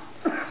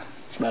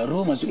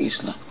 Baru masuk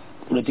Islam.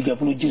 Udah 30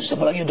 juz,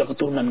 apalagi udah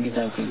keturunan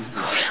kita.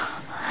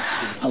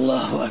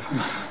 Allahu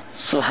Akbar.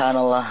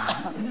 Subhanallah.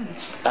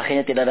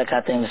 Akhirnya tidak ada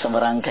kata yang bisa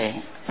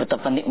merangkai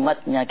betapa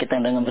nikmatnya kita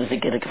dengan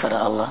berzikir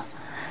kepada Allah.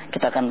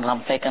 Kita akan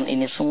rampaikan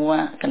ini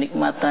semua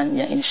kenikmatan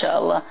yang insya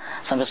Allah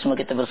sampai semua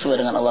kita bersua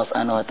dengan Allah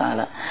Subhanahu wa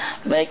taala.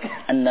 Baik,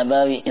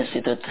 An-Nabawi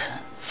Institute,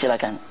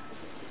 silakan.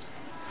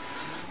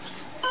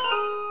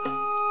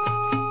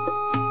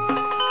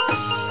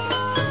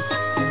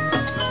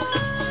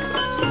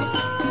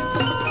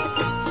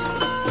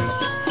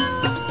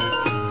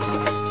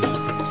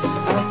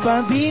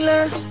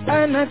 Apabila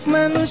anak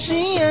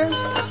manusia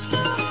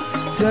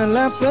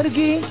telah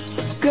pergi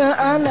ke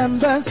alam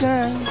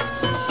baka,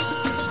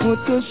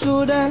 putus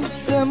sudah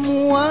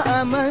semua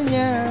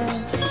amalnya,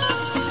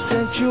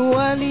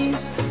 kecuali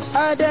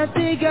ada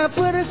 3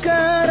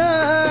 perkara.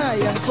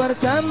 Yang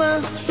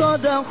pertama,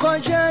 sedekah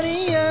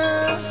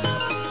jariyah.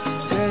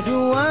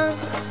 Kedua,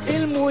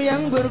 ilmu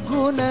yang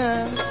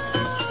berguna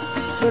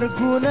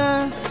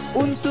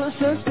untuk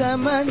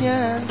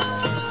sesamanya.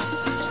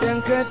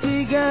 Yang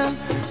ketiga,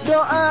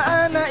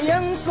 doa anak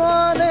yang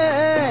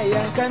soleh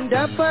yang kan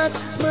dapat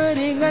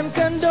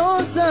meringankan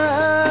dosa.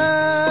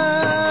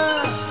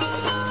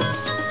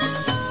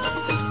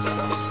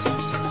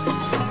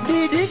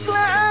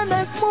 Didiklah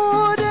anakmu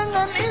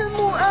dengan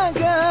ilmu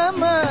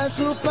agama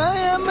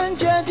supaya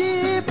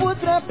menjadi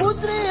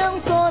putra-putri yang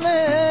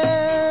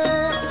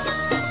soleh.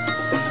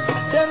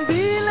 Dan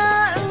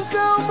bila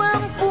engkau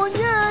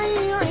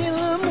mempunyai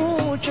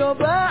ilmu,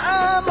 coba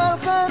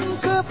amalkan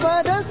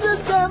kepada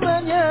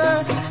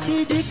sesamanya.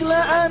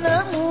 Didiklah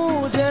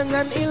anakmu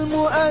dengan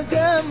ilmu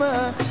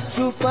agama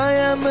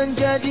supaya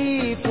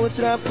menjadi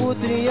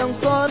putra-putri yang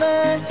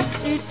soleh.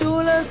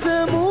 Itulah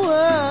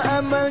semua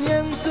amal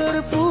yang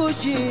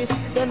terpuji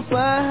dan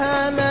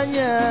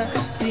pahalanya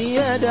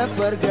tiada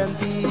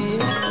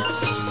perganti.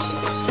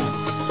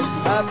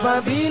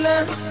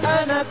 Apabila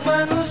anak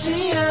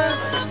manusia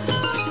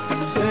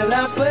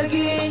telah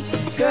pergi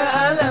ke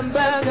alam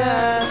baka,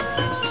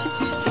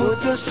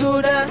 putus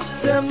sudah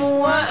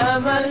semua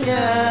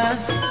amalnya,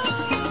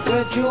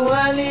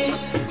 kecuali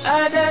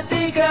ada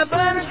 3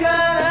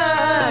 perkara.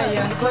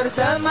 Yang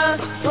pertama,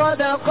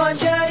 sedekah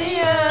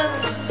jariyah.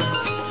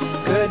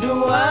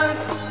 Kedua,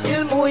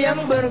 ilmu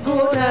yang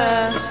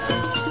berguna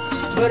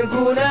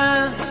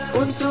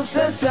untuk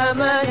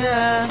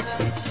sesamanya.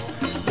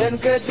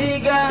 Dan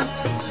ketiga,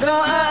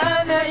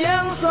 doa anak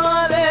yang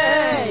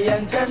soleh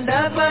yang kan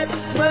dapat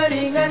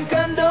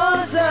meringankan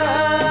dosa.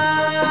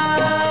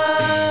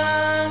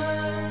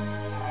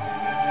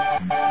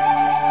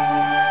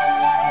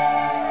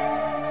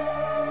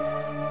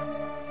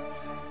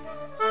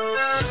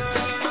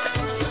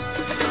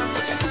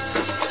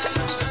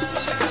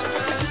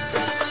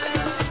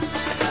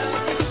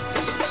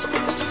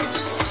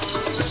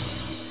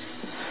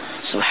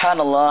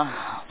 Subhanallah,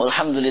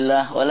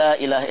 walhamdulillah, wala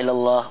ilaha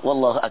illallah,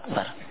 wallahu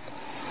akbar.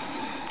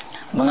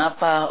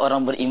 Mengapa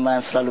orang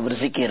beriman selalu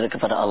berzikir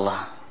kepada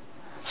Allah?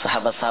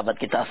 Sahabat-sahabat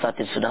kita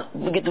asatid sudah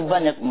begitu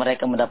banyak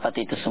mereka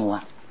mendapati itu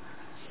semua.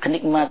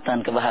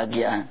 Kenikmatan,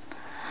 kebahagiaan.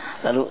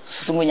 Lalu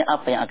sesungguhnya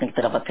apa yang akan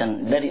kita dapatkan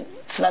dari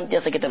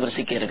senantiasa kita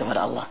berzikir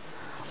kepada Allah?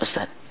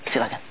 Ustaz,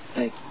 silakan.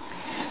 Baik.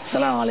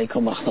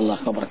 Assalamualaikum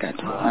warahmatullahi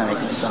wabarakatuh.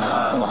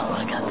 Waalaikumsalam warahmatullahi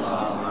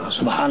wabarakatuh.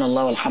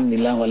 Subhanallah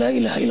walhamdulillah wa la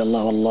ilaha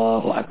illallah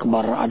wallahu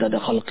akbar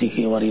adada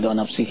khalqihi wa ridha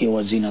nafsihi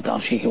wa zinata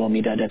arshihi wa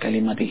midada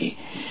kalimatihi.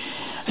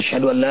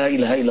 Asyhadu an la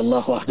ilaha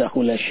illallah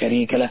wahdahu la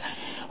syarika lah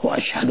wa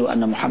asyhadu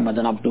anna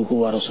Muhammadan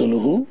abduhu wa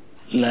rasuluhu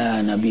la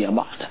nabiyya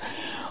ba'da.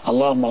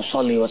 Allahumma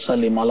salli wa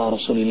sallim ala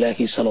Rasulillah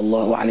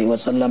sallallahu alaihi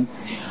wasallam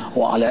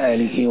wa ala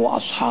alihi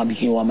wa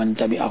ashabihi wa man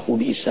tabi'ahu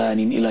bi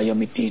ihsanin ila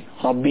yaumiddin.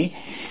 Rabbi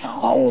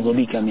a'udzu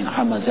bika min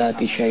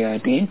hamazati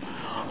syayatin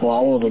wa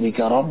a'udzu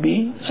bika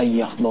rabbi ay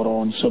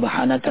yahdurun.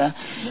 Subhanaka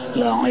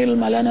la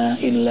ilma lana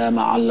illa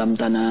ma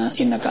 'allamtana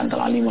innaka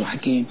antal alimul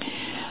hakim.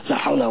 La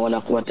haula wa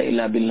la quwwata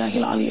illa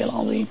billahil aliyyil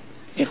azim.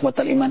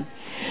 Ikhwatal iman,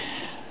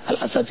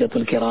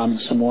 al-asatizatul kiram,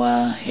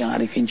 semua yang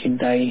arifin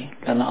cintai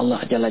karena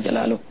Allah jalla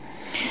jalaluh.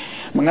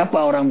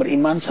 Mengapa orang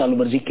beriman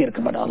selalu berzikir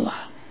kepada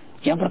Allah?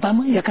 Yang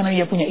pertama, ya karena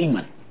dia punya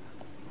iman.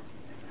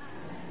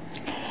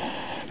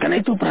 Karena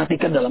itu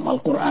perhatikan dalam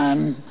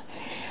Al-Quran,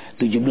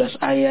 17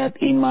 ayat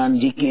iman,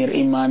 zikir,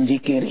 iman,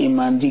 zikir,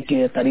 iman,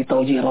 zikir. Tadi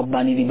taujih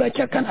Rabbani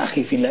dibacakan,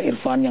 akhi fillah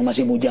Irfan yang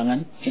masih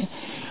bujangan. Ya.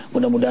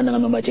 Mudah-mudahan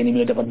dengan membaca ini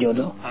beliau dapat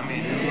jodoh.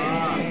 Amin.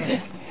 Ya.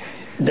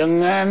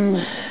 Dengan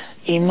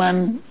iman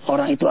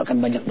orang itu akan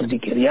banyak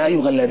berzikir. Ya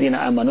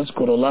ayyuhalladzina amanu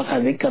dzkurullaha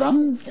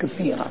dzikran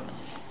katsiran.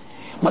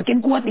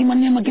 Makin kuat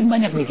imannya makin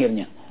banyak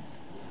zikirnya.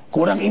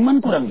 Kurang iman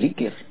kurang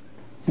zikir.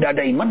 Tidak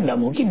ada iman tidak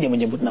mungkin dia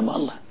menyebut nama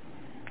Allah.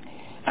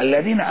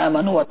 Alladzina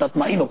amanu wa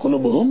tatma'innu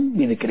qulubuhum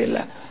bi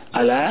dzikrillah.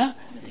 Ala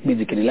bi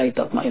dzikrillah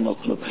tatma'innul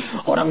qulub.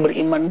 Orang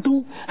beriman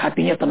itu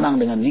hatinya tenang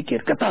dengan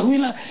zikir.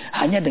 Ketahuilah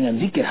hanya dengan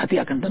zikir hati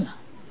akan tenang.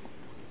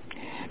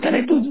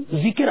 Karena itu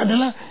zikir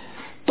adalah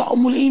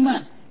ta'amul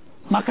iman,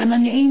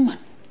 makanannya iman.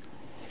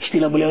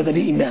 Istilah beliau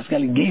tadi indah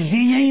sekali,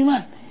 gizinya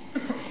iman.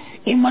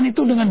 Iman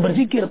itu dengan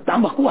berzikir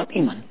tambah kuat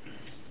iman.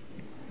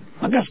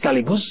 Maka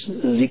sekaligus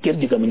zikir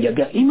juga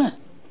menjaga iman.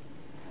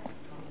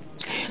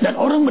 Dan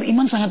orang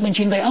beriman sangat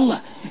mencintai Allah.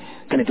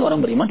 Karena itu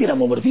orang beriman tidak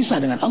mau berpisah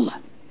dengan Allah.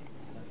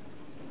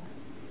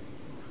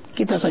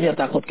 Kita saja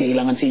takut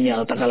kehilangan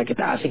sinyal tak kala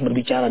kita asik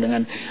berbicara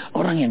dengan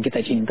orang yang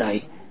kita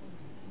cintai.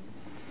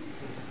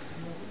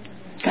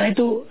 Karena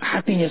itu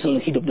hatinya selalu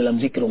hidup dalam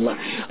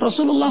zikrullah.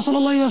 Rasulullah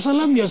sallallahu alaihi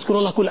wasallam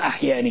yazkurullah kul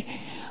ahyani.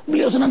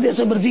 Beliau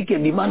senantiasa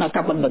berzikir di mana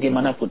kapan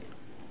bagaimanapun.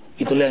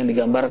 Itulah yang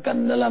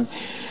digambarkan dalam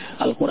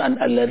Al-Quran,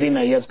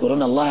 alladzina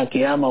yazkurunallaha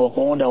qiyama wa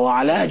qu'udan wa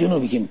 'ala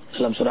junubihim,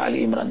 dalam surah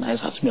Ali Imran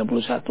ayat 91.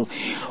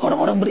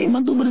 Orang-orang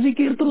beriman itu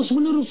berzikir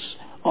terus-menerus.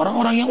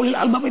 Orang-orang yang ulil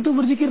albab itu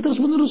berzikir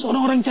terus-menerus,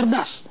 orang-orang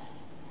cerdas.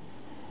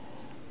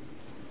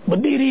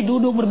 Berdiri,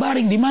 duduk,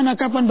 berbaring di mana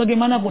kapan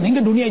bagaimanapun hingga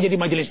dunia jadi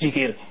majelis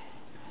zikir.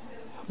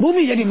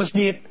 Bumi jadi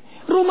masjid,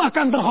 rumah,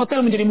 kantor,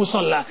 hotel menjadi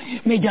musalla,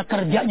 meja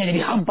kerjanya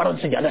jadi hamparan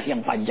sejadah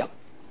yang panjang.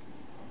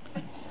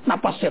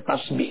 Napasnya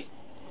tasbih.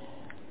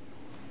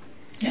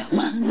 Ya,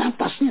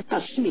 napasnya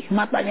tasbih,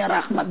 matanya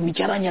rahmat,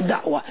 bicaranya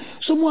dakwah.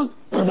 Semua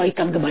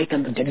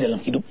perbaikan-kebaikan terjadi dalam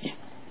hidupnya.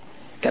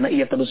 Karena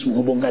ia terus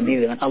menghubungkan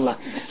diri dengan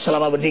Allah.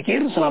 Selama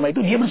berzikir, selama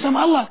itu dia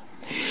bersama Allah.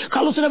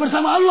 Kalau sudah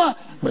bersama Allah,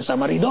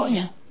 bersama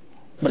ridhonya,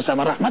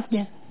 bersama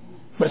rahmatnya,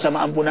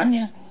 bersama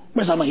ampunannya,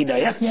 bersama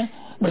hidayahnya,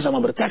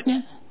 bersama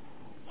berkatnya.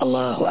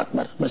 Allahu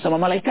Akbar. Bersama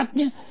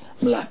malaikatnya.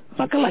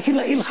 Maka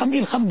lahirlah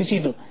ilham-ilham di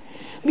situ.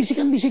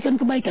 Bisikan-bisikan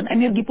kebaikan,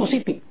 energi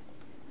positif.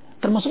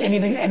 Termasuk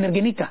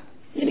energi nikah.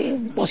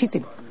 Jadi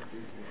positif.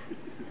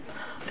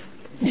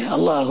 Ya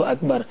Allahu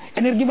Akbar.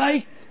 Energi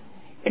baik,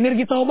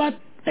 energi taubat.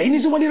 Nah, ini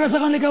semua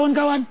dirasakan oleh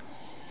kawan-kawan.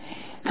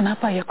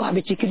 Kenapa ya kok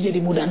habis zikir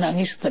jadi mudah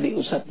nangis? Tadi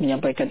Ustaz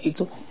menyampaikan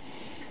itu.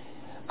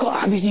 Kok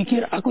habis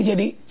zikir aku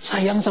jadi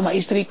sayang sama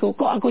istriku?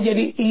 Kok aku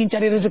jadi ingin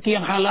cari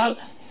rezeki yang halal?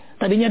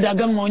 Tadinya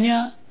dagang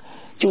maunya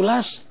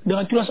culas,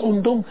 dengan culas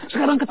untung.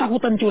 Sekarang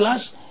ketakutan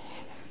culas.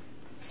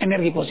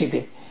 Energi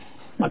positif.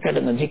 Maka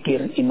dengan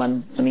zikir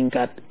iman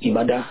meningkat,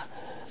 ibadah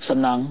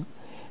senang,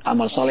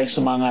 amal soleh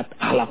semangat,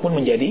 akhlak pun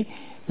menjadi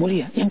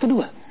mulia. Yang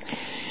kedua,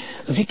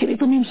 zikir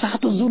itu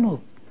mimsahatuz dzunub.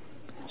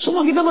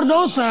 Semua kita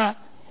berdosa.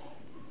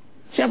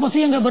 Siapa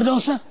sih yang enggak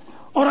berdosa?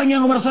 Orang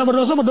yang merasa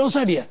berdosa,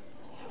 berdosa dia.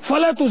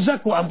 Fala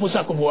tuzakku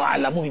anfusakum wa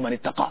a'lamu biman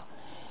ittaqa.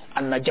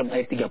 An-Najm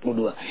ayat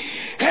 32.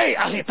 Hei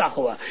ahli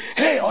takwa,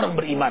 hei orang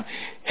beriman,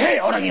 hei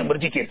orang yang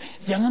berzikir,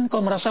 jangan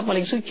kau merasa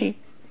paling suci.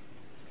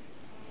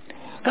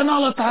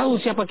 Karena Allah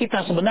tahu siapa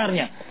kita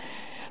sebenarnya.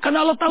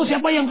 Karena Allah tahu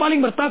siapa yang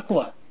paling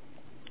bertakwa.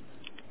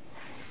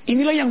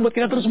 Inilah yang buat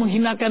kita terus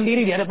menghinakan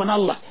diri di hadapan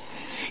Allah.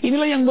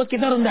 Inilah yang buat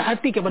kita rendah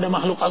hati kepada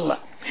makhluk Allah.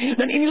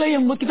 Dan inilah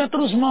yang buat kita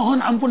terus mohon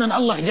ampunan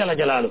Allah Jalla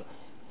Jalaluh.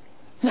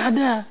 Nggak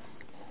ada.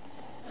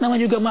 Nama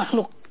juga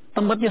makhluk.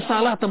 Tempatnya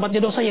salah,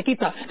 tempatnya dosa ya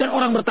kita. Dan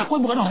orang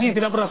bertakwa bukan orang yang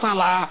tidak pernah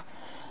salah.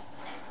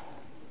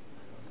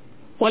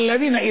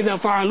 Walladzina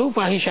idza fa'alu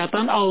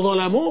fahishatan aw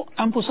zalamu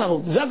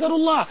anfusahum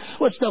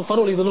dzakarullah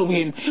wastaghfaru li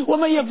dzunubihim wa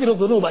may yaghfiru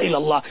dzunuba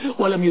illa Allah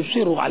wa lam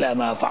yusiru ala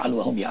ma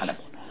fa'alu wa hum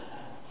ya'lamun.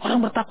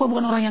 Orang bertakwa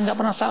bukan orang yang enggak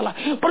pernah salah.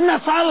 Pernah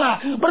salah,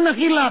 pernah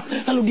khilaf,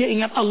 lalu dia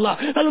ingat Allah,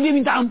 lalu dia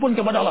minta ampun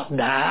kepada Allah.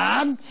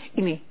 Dan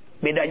ini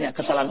bedanya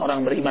kesalahan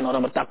orang beriman,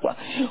 orang bertakwa.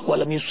 Wa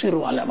lam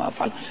yusiru ala ma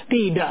fa'al.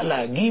 Tidak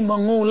lagi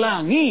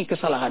mengulangi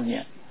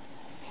kesalahannya.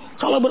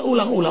 Kalau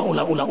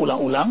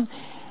berulang-ulang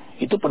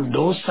itu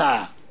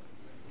pendosa.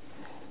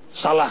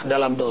 Salah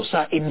dalam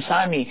dosa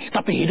insani,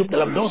 tapi hidup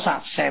dalam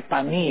dosa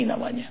setani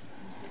namanya.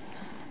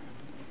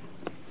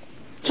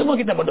 Semua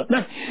kita berdosa.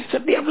 Dan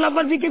setiap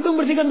lafaz zikir itu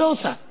membersihkan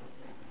dosa.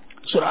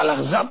 Surah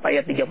Al-Ahzab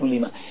ayat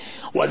 35.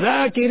 Wa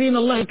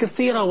dzakirinallaha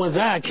katsiran wa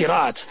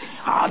dzakirat,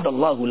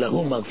 a'adallahu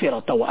lahum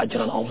maghfiratan wa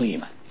ajran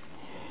 'azima.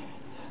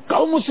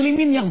 Kaum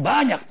muslimin yang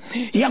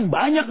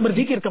banyak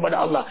berzikir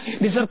kepada Allah,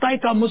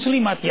 disertai kaum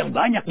muslimat yang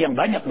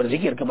banyak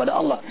berzikir kepada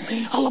Allah.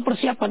 Allah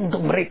persiapkan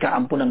untuk mereka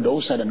ampunan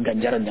dosa dan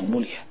ganjaran yang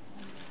mulia.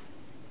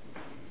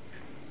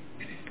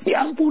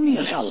 Diampuni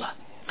oleh Allah,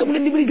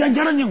 kemudian diberi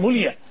ganjaran yang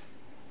mulia.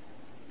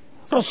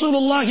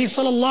 Rasulullah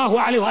sallallahu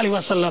alaihi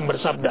wasallam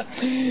bersabda,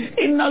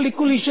 "Inna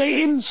likulli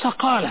syai'in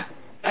saqala,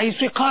 ay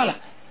siqala,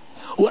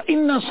 wa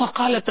inna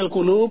saqalatal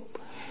qulub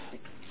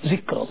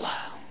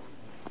zikrullah."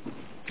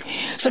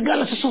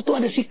 Segala sesuatu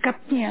ada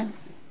sikapnya.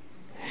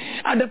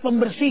 ada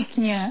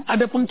pembersihnya,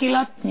 ada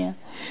pengkilatnya.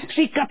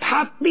 Sikat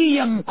hati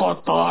yang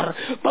kotor,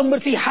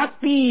 pembersih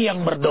hati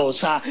yang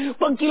berdosa,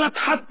 pengkilat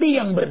hati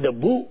yang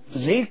berdebu,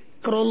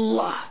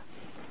 zikrullah.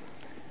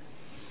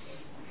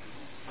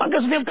 Maka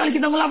setiap kali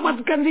kita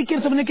melafazkan zikir,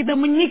 sebenarnya kita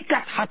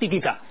menyikat hati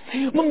kita,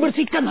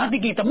 membersihkan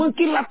hati kita,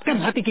 mengkilatkan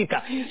hati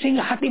kita,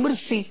 sehingga hati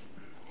bersih.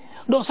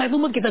 Dosa itu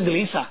membuat kita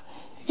gelisah.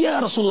 Ya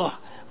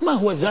Rasulullah,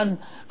 ma huwa zan?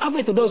 Apa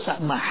itu dosa?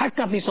 Ma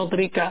hakka fi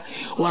sadrika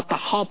wa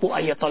tahapu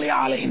ayatali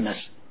alaihin nas.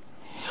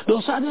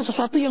 Dosa adalah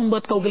sesuatu yang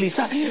membuat kau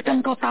gelisah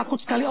dan kau takut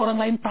sekali orang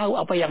lain tahu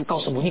apa yang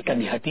kau sembunyikan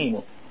di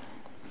hatimu.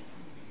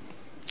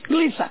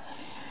 Gelisah.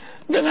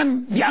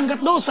 Dengan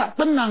dianggap dosa,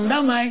 tenang,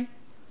 damai.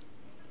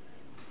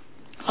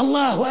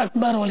 Allahu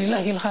Akbar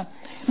walillahil hamd.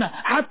 Nah,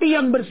 hati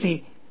yang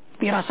bersih,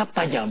 firasat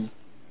tajam.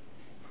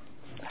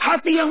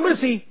 Hati yang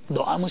bersih,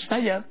 doa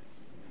mustajab.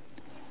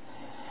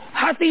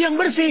 Hati yang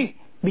bersih,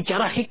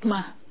 bicara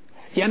hikmah.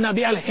 Ya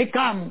Nabi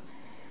al-Hikam.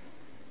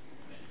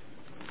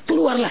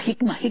 Keluarlah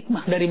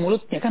hikmah-hikmah dari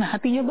mulutnya karena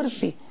hatinya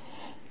bersih.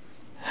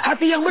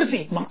 Hati yang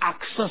bersih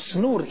mengakses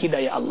nur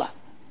hidayah Allah.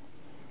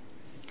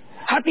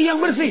 Hati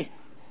yang bersih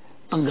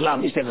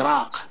tenggelam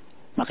istighraq,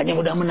 makanya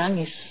mudah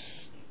menangis.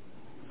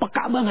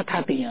 Peka banget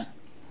hatinya.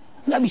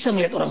 Nggak bisa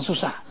melihat orang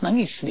susah,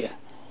 nangis dia.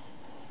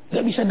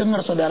 Nggak bisa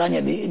dengar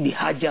saudaranya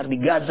dihajar di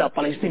Gaza,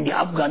 Palestina, di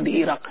Afgan, di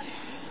Irak.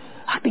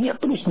 Hatinya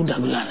terus mudah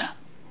gulana.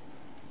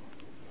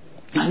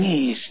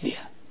 Nangis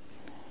dia.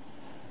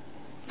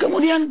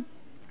 Kemudian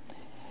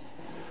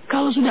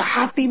kalau sudah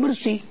hati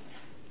bersih,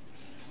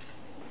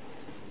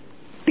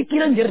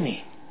 pikiran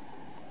jernih,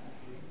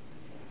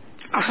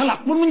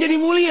 akhlak pun menjadi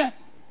mulia.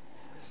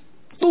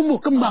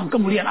 Tumbuh kembang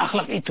kemuliaan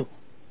akhlak itu.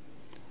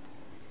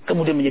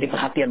 Kemudian menjadi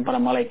perhatian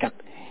para malaikat.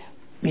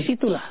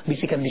 Disitulah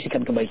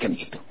bisikan-bisikan kebaikan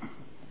itu.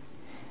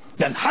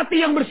 Dan hati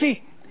yang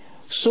bersih,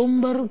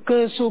 sumber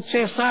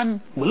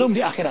kesuksesan belum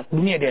di akhirat,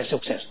 dunia dia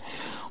sukses.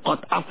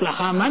 Qad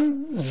aflaha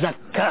man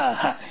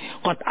zakkaha,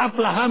 qad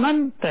aflaha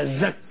man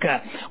tazakka,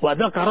 wa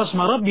dzakara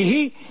asma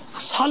rabbih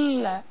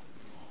shalla.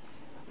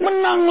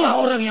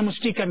 Menanglah orang yang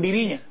mensucikan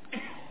dirinya.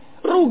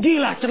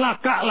 Rugilah,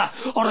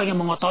 celakalah orang yang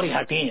mengotori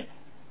hatinya.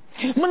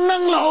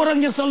 Menanglah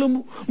orang yang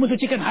selalu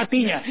mensucikan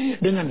hatinya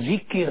dengan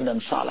zikir dan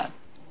salat.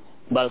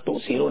 Bal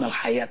tu'siruna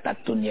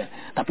al-hayatad dunya,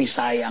 tapi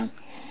sayang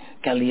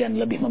kalian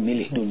lebih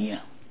memilih dunia.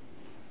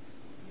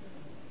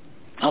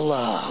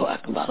 Allahu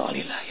Akbar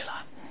walillahil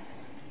hamd.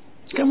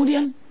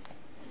 Kemudian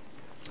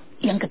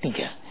yang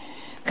ketiga,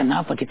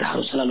 kenapa kita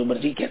harus selalu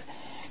berzikir?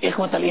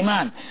 Ikhwatal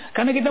iman,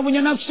 karena kita punya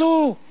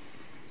nafsu.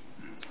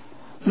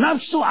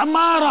 Nafsu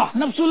amarah,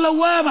 nafsu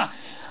lawamah,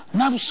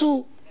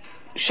 nafsu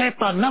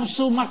syaitan,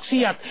 nafsu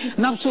maksiat,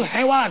 nafsu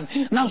hewan,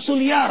 nafsu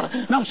liar,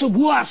 nafsu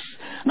buas,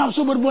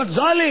 nafsu berbuat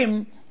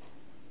zalim.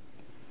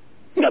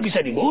 Nggak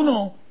bisa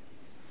dibunuh.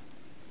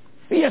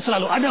 Dia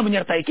selalu ada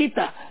menyertai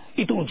kita.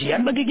 Itu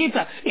ujian bagi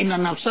kita. Inna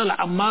nafsala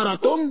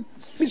ammaratum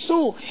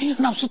bisu.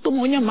 Nafsu itu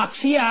maunya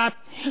maksiat,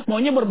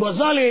 maunya berbuat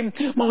zalim,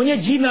 maunya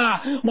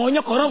zina,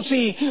 maunya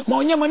korupsi,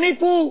 maunya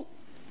menipu.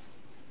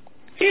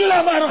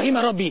 Illa ma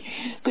rahimah rabbi,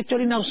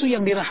 kecuali nafsu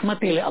yang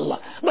dirahmati oleh Allah.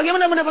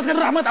 Bagaimana mendapatkan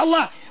rahmat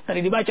Allah? Tadi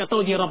dibaca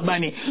tauji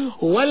rabbani,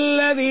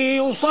 walladzi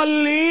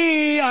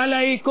yusalli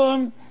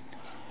alaikum.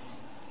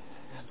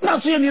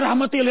 Nafsu yang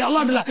dirahmati oleh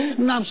Allah adalah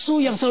nafsu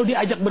yang selalu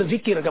diajak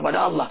berzikir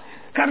kepada Allah.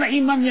 Karena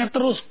imannya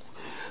terus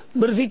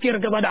berzikir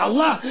kepada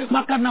Allah,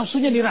 maka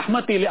nafsunya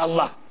dirahmati oleh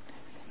Allah.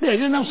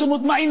 Jadi nafsu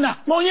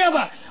mutmainnah, maunya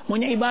apa?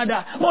 Maunya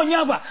ibadah,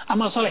 maunya apa?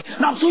 Amal soleh.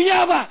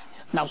 Nafsunya apa?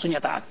 Nafsunya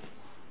taat.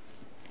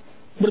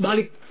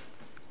 Berbalik.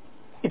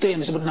 Itu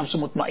yang disebut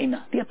nafsu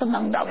mutmainnah. Dia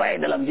tenang damai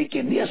dalam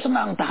zikir. Dia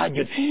senang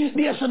tahajud.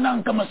 Dia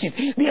senang ke masjid.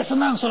 Dia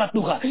senang sholat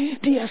duha.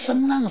 Dia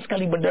senang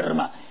sekali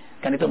berderma.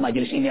 Kan itu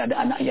majelis ini ada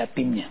anak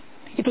yatimnya.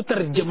 Itu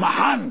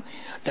terjemahan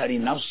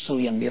dari nafsu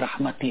yang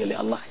dirahmati oleh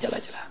Allah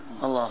Jalla Jalla.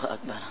 Allahu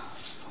Akbar.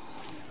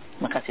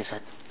 Makasih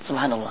Ustaz.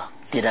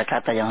 Subhanallah. Tidak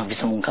kata yang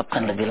bisa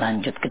mengungkapkan lebih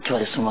lanjut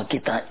kecuali semua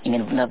kita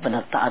ingin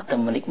benar-benar taat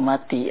dan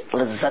menikmati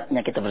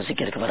lezatnya kita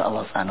berzikir kepada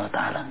Allah Subhanahu wa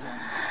taala.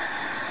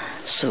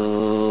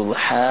 Subhanallah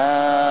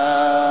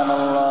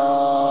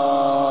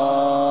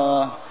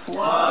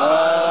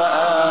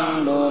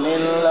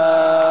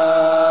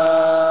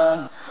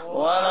walhamdulillah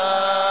wa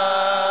la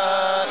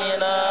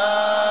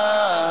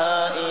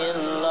ilaha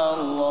illallah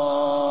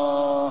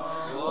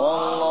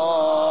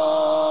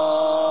wallahu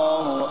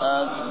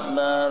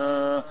akbar.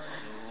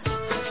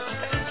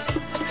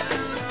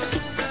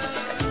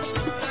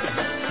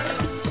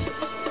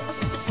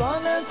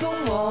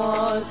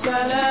 Salatullah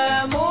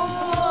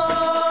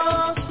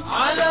salamullah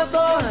ala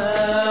taha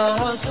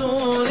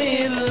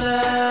rasulillah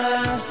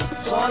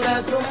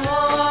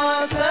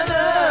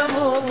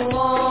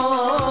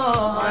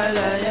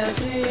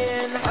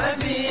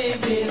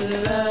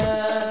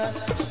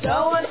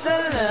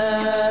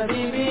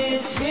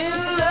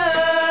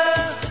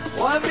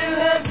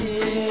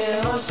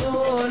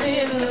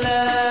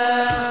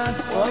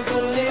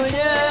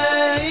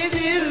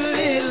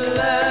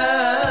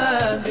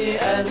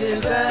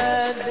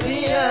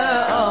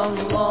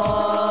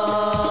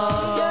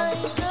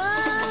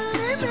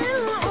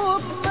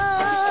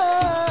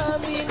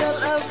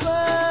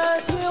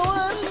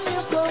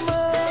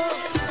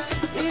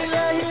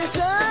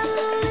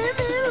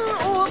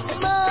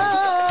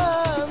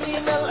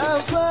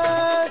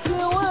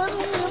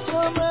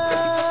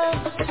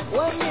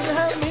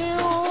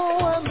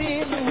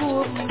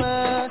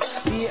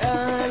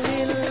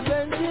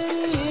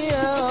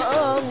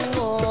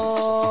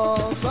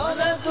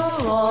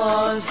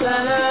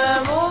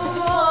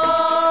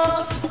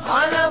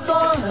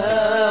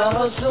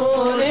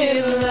رسول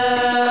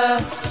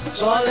الله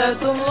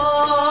صلاة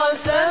الله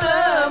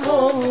سلام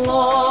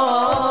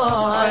الله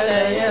على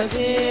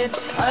يزيد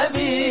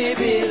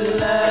حبيب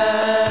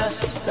الله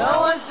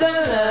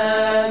توسلنا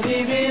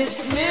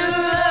ببسم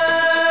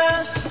الله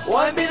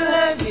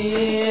وبالهدي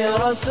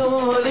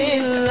رسول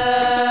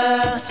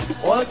الله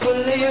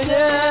وكل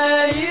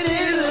جاهل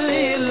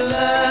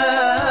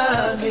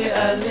لله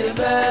بأهل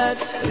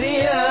البدر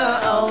يا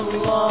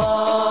الله.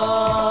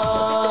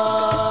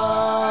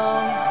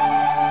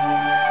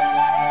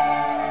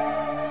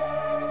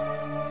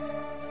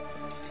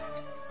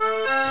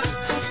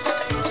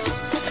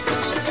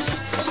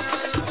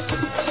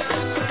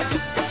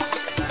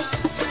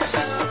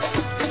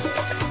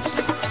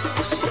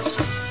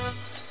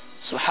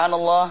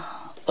 Subhanallah,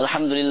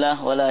 alhamdulillah,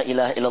 wala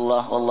ilaha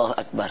illallah, wallahu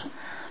akbar.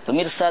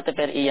 Pemirsa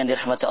TPRI yang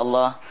dirahmati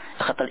Allah,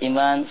 akhatul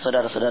iman,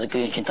 saudara-saudaraku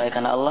yang cintai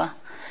karena Allah.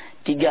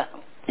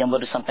 3 yang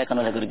baru disampaikan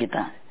oleh guru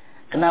kita.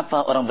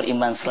 Kenapa orang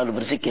beriman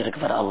selalu berzikir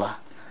kepada Allah?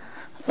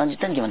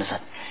 Lanjutan gimana, Ustaz?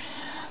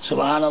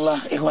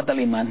 Subhanallah, ikhwatul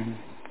iman.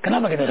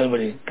 Kenapa kita selalu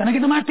berzikir? Karena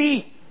kita mati.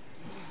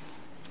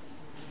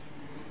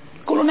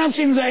 Kullu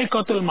nafsin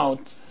za'iqatul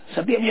maut.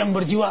 Setiap yang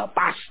berjiwa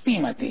pasti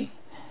mati.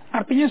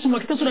 Artinya semua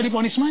kita sudah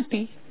divonis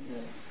mati.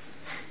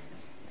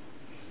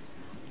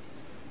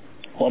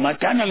 Wa ma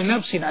kana li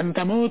nafsin an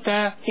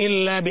tamuta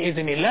illa bi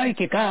idznillah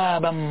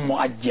kitaban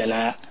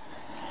muajjala.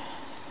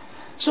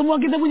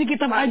 Semua kita punya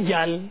kitab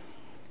ajal.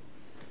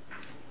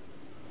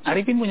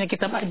 Arifin punya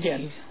kitab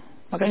ajal.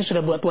 Makanya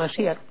sudah buat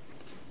wasiat.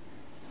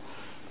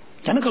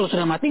 Karena kalau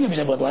sudah mati nggak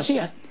bisa buat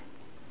wasiat.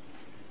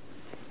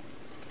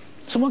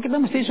 Semua kita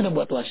mesti sudah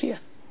buat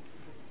wasiat.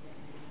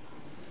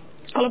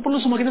 Kalau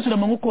perlu semua kita sudah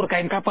mengukur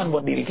kain kapan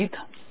buat diri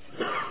kita.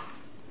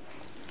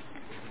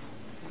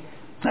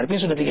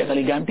 Arifin sudah 3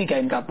 kali ganti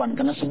kain kapan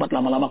karena sempat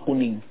lama-lama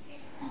kuning.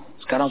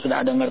 Sekarang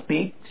sudah ada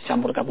ngerti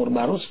campur kapur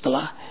baru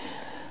setelah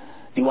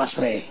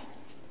diwasre.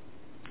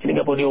 Jadi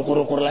gak perlu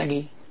diukur-ukur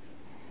lagi.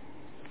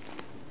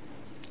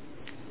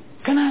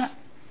 Karena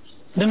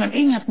dengan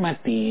ingat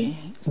mati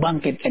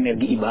bangkit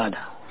energi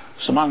ibadah,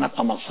 semangat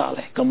amal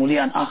saleh,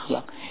 kemuliaan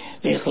akhlak,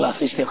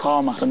 ikhlas,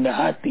 istiqamah, rendah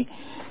hati,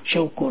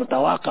 syukur,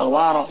 tawakal,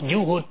 wara',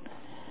 juhud.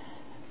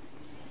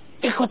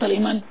 Ikhwatul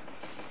iman.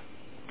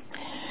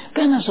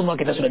 Karena semua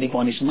kita sudah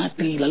divonis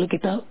mati, lalu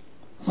kita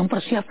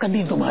mempersiapkan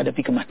diri untuk menghadapi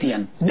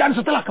kematian dan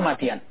setelah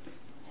kematian.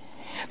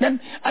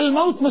 Dan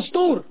al-maut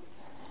mastur.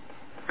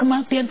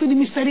 Kematian itu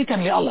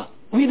dimisterikan oleh Allah.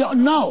 We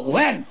don't know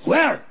when,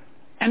 where,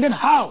 and then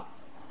how.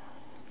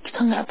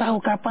 Kita nggak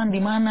tahu kapan, di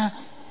mana,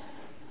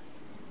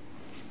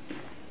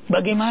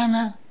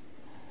 bagaimana.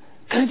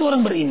 Karena itu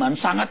orang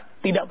beriman sangat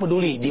tidak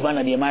peduli di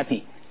mana dia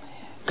mati,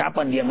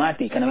 kapan dia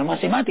mati, karena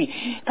memang masih mati.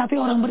 Tapi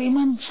orang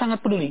beriman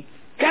sangat peduli.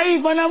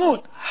 Kaifa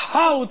namut?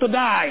 How to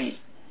die?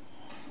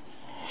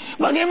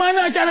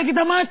 Bagaimana cara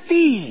kita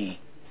mati?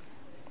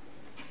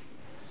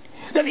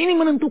 Dan ini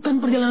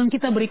menentukan perjalanan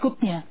kita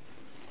berikutnya.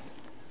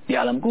 Di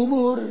alam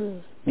kubur,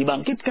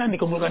 dibangkitkan,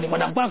 dikumpulkan di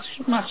padang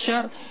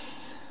mahsyar.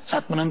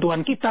 Saat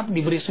penentuan kitab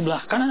diberi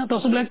sebelah kanan atau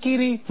sebelah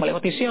kiri,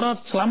 melewati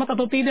sirat, selamat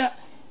atau tidak,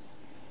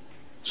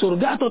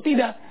 surga atau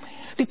tidak,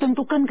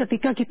 ditentukan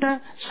ketika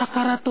kita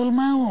sakaratul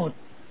maut.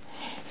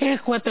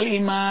 Ikhwatul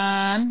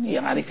iman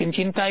yang Arifin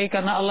cintai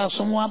karena Allah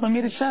semua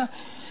pemirsa,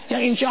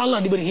 yang insya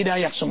Allah diberi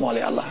hidayah semua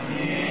oleh Allah.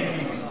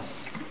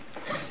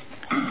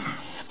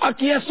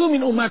 Akiyasu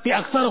min ummati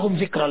aktsarahum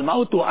zikral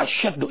maut wa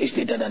asyaddu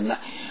istidadan lah.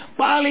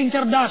 Paling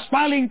cerdas,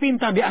 paling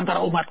pintar di antara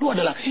umatku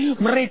adalah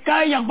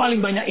mereka yang paling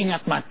banyak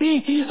ingat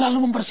mati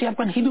lalu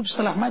mempersiapkan hidup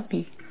setelah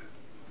mati.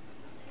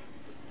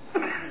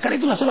 Karena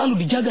itulah selalu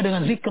dijaga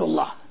dengan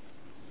zikrullah.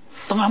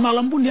 Tengah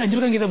malam pun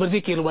dianjurkan kita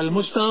berzikir, wal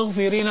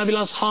mustaghfirina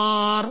bil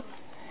ashar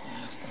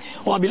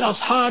wa bil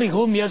ashari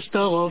hum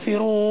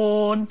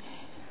yastaghfirun.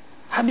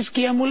 Habis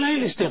qiyamul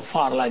lail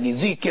istighfar lagi,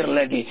 zikir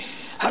lagi.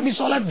 Habis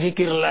salat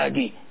zikir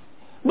lagi.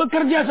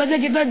 Bekerja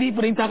saja kita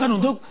diperintahkan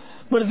untuk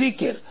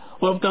berzikir.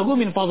 Wabtagu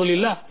min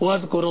fadlillah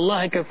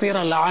wadhkurullaha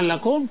katsiran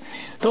la'allakum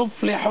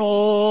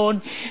tuflihun.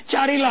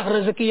 Carilah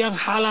rezeki yang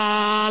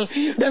halal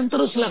dan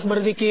teruslah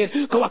berzikir,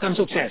 kau akan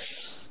sukses.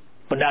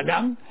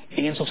 Pedagang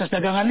ingin sukses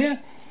dagangannya,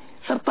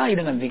 sertai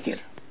dengan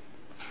zikir.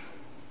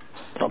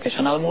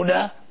 Profesional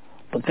muda,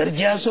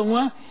 bekerja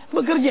semua,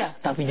 bekerja,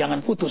 tapi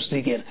jangan putus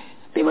zikir.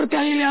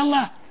 Diberkahi oleh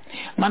Allah.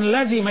 Man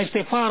lazima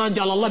istighfara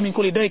jalallahu min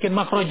kulli daikin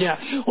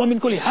makhraja wa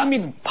min kulli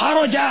hamin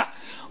faraja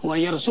wa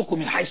yarzuqu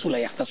min haitsu la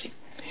yahtasib.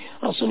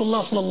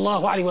 Rasulullah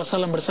sallallahu alaihi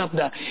wasallam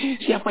bersabda,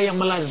 siapa yang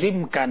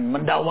melazimkan,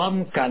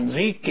 mendawamkan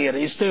zikir,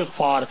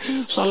 istighfar,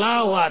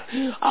 salawat,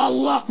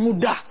 Allah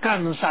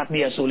mudahkan saat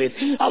dia sulit,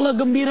 Allah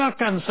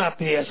gembirakan saat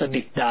dia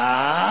sedih,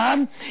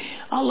 dan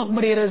Allah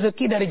beri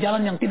rezeki dari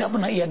jalan yang tidak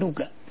pernah ia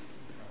duga.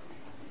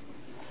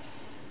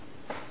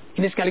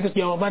 Ini sekaligus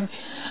jawaban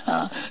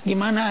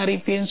gimana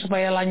Arifin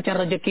supaya lancar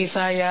rezeki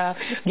saya,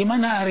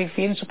 gimana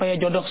Arifin supaya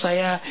jodoh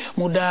saya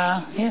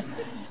mudah, ya.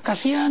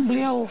 Kasihan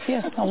beliau,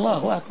 ya,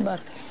 Allahu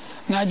Akbar.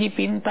 Ngaji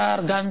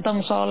pintar,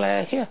 ganteng,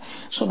 soleh, ya,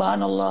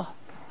 subhanallah.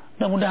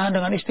 Mudah-mudahan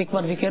dengan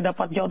istighfar zikir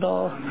dapat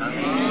jodoh.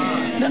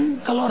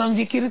 Dan kalau orang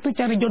zikir itu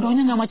cari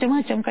jodohnya nggak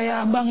macam-macam,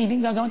 kayak abang ini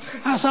nggak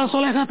asal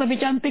solehah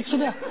tapi cantik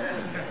sudah.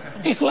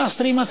 Ikhlas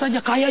terima saja,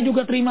 kaya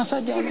juga terima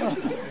saja.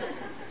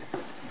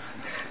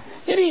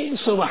 Jadi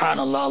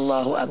subhanallah,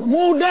 Allahu akbar,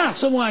 mudah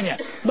semuanya.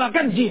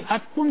 Bahkan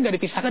jihad pun nggak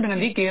dipisahkan dengan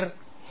zikir.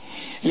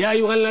 Ya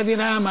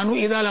ayyuhalladzina amanu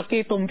idza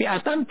laqitum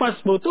fi'atan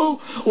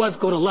fasbutu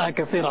wadhkurullaha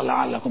katsiran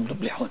la'allakum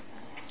tuflihun.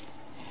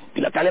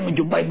 Bila kalian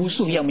menjumpai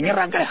musuh yang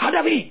menyerang, kalian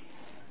hadapi.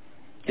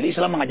 Jadi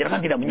Islam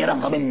mengajarkan tidak menyerang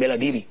tapi membela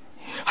diri.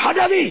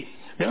 Hadapi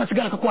dengan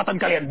segala kekuatan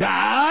kalian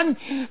dan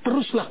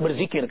teruslah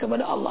berzikir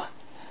kepada Allah.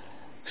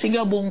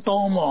 Sehingga Bung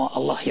Tomo,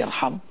 Allah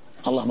yarham,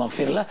 Allah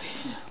maghfirlah,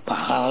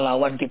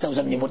 pahlawan kita,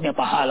 Ustaz menyebutnya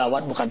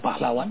pahlawan bukan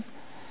pahlawan.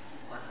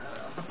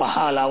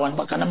 Pahlawan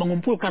karena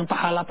mengumpulkan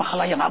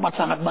pahala-pahala yang amat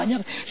sangat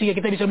banyak sehingga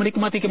kita bisa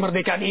menikmati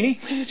kemerdekaan ini,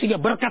 sehingga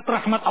berkat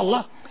rahmat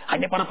Allah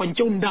hanya para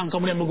pencundang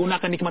kemudian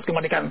menggunakan nikmat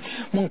kemerdekaan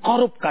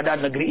mengkorup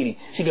keadaan negeri ini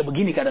sehingga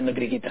begini keadaan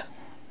negeri kita.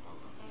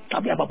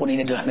 Tapi apapun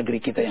ini adalah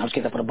negeri kita yang harus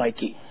kita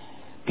perbaiki.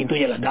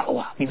 Pintunya adalah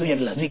dakwah, pintunya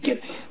adalah zikir,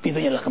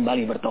 pintunya adalah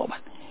kembali bertobat.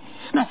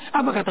 Nah,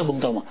 apa kata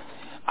Bung Tomo?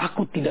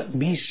 Aku tidak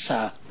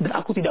bisa dan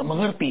aku tidak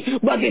mengerti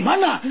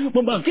bagaimana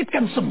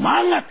membangkitkan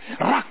semangat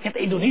rakyat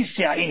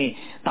Indonesia ini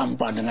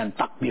tanpa dengan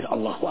takbir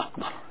Allahu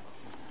Akbar.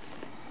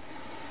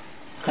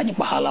 Hanya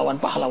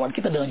pahlawan-pahlawan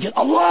kita dengan jihad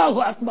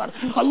Allahu Akbar,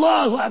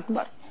 Allahu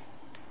Akbar.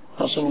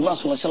 Rasulullah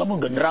SAW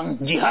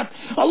menggenderang jihad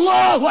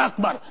Allahu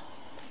Akbar.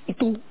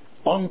 Itu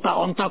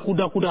onta-onta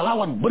kuda-kuda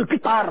lawan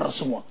bergetar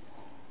semua.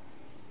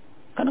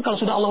 Karena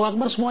kalau sudah Allahu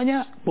Akbar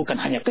semuanya bukan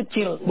hanya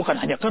kecil, bukan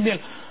hanya kerdil.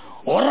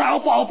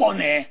 Ora apa-apa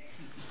nih.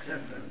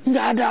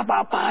 Enggak ada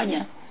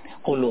apa-apanya.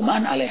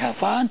 Uluman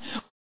alehafan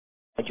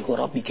wajhu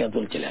rabbika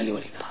dzul jalali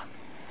wal ikram.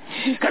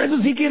 Karena itu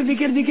zikir.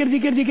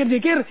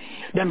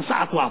 Dan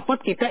saat wafat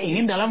kita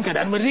ingin dalam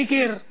keadaan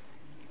berzikir.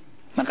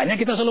 Makanya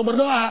kita selalu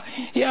berdoa,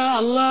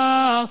 ya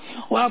Allah,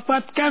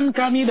 wafatkan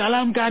kami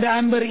dalam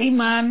keadaan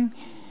beriman,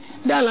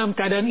 dalam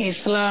keadaan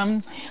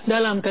Islam,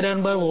 dalam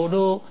keadaan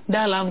berwudu,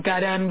 dalam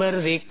keadaan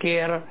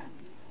berzikir.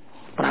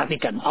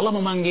 Perhatikan, Allah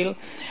memanggil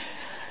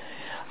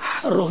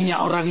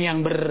ruhnya orang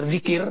yang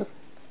berzikir,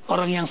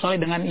 orang yang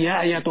saleh dengan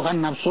ya Tuhan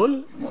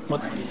nafsul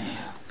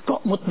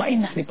kok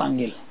mutmainnah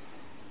dipanggil.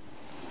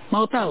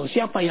 Mau tahu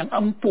siapa yang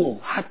empuh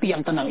hati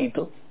yang tenang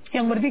itu?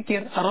 Yang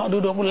berzikir. Ar-Ra'd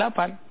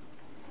 28.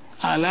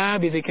 Ala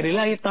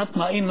bidzikrillahi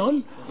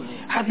tatmainnul,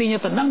 hatinya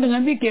tenang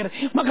dengan zikir.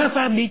 Maka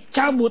saat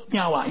dicabut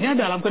nyawanya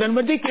dalam keadaan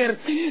berzikir,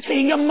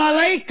 sehingga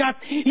malaikat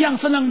yang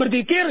senang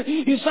berzikir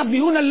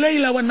yusabbihuna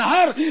al-laila wan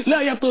nahar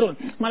la yafturun.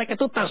 Malaikat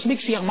itu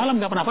tasbih siang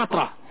malam enggak pernah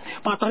fatrah.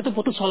 Fatrah itu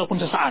putus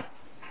walaupun sesaat.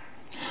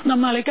 Nah,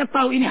 malaikat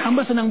tahu ini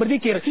hamba senang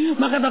berzikir,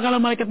 maka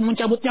kalau malaikat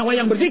mencabut nyawa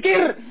yang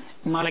berzikir,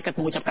 malaikat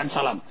mengucapkan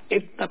salam.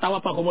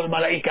 Ittatawaffahumul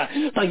malaika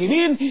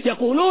tayyibin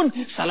yaqulun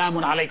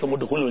salamun alaikum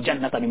udkhulul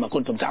jannata bima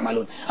kuntum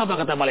ta'malun.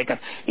 Apa kata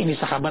malaikat? Ini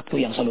sahabatku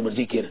yang selalu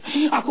berzikir.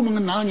 Aku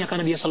mengenalnya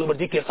karena dia selalu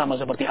berzikir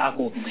sama seperti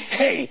aku.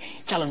 Hei,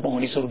 calon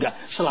penghuni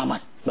surga,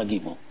 selamat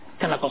bagimu.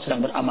 Karena kau sedang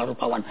beramal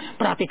rupawan.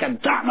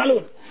 Perhatikan,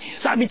 ta'malun.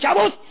 Saat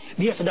dicabut,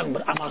 dia sedang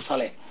beramal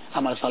saleh.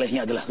 Amal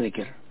salehnya adalah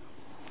zikir.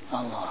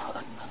 Allahu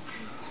Akbar.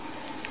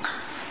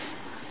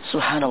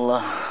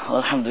 Subhanallah,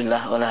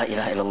 walhamdulillah, wala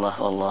ilaha illallah,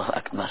 wallahu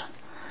akbar.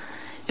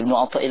 Ibnu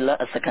Athaillah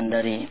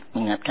As-Sakandari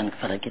mengingatkan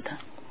kepada kita,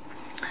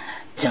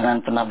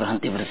 jangan pernah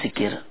berhenti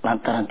berzikir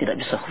lantaran tidak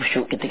bisa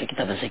khusyuk ketika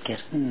kita berzikir.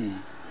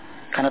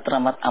 Karena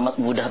teramat amat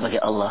mudah bagi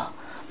Allah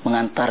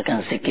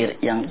mengantarkan zikir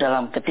yang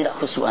dalam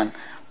ketidakkhusyuan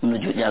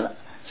menuju jalan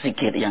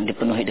zikir yang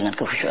dipenuhi dengan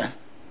kekhusyuan.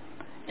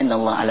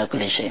 Innallaha ala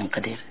kulli syai'in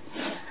qadir.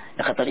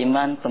 Ya kata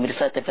iman,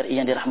 pemirsa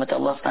TVRI yang dirahmati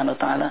Allah Subhanahu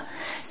wa taala,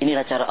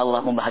 inilah cara Allah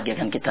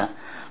membahagiakan kita.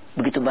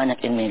 Begitu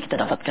banyak ilmu yang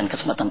kita dapatkan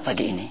kesempatan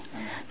pagi ini.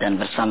 Dan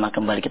bersama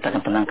kembali kita akan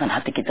tenangkan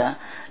hati kita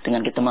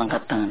dengan kita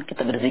mengangkat tangan,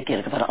 kita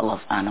berzikir kepada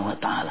Allah Subhanahu wa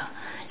taala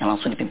yang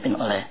langsung dipimpin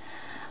oleh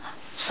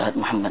Ustaz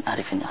Muhammad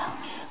Arifin.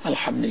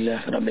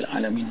 Alhamdulillah rabbil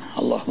alamin.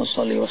 Allahumma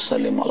shalli wa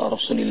sallim ala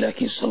Rasulillah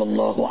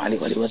sallallahu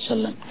alaihi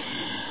wasallam.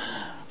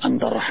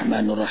 Anta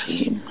Rahmanur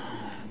Rahim.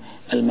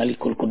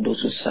 Al-Malikul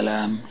Qudusus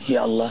Salam.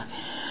 Ya Allah,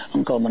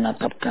 Engkau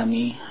menatap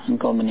kami,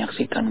 Engkau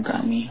menyaksikan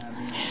kami,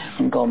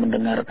 Engkau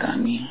mendengar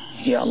kami.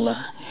 Ya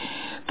Allah,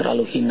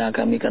 terlalu hina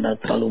kami karena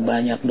terlalu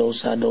banyak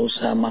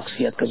dosa-dosa,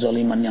 maksiat,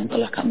 kezaliman yang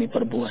telah kami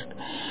perbuat.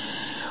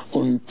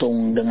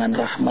 Untung dengan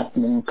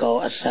rahmat-Mu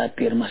Engkau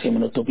As-Satir masih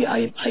menutupi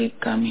aib-aib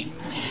kami.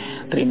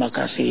 Terima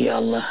kasih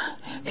ya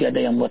Allah.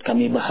 Tiada yang buat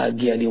kami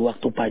bahagia di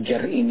waktu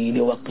fajar ini,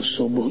 di waktu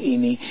subuh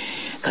ini.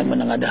 Kami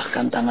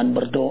menengadahkan tangan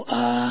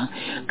berdoa.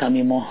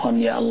 Kami mohon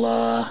ya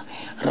Allah,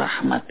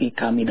 rahmati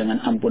kami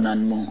dengan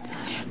ampunan-Mu.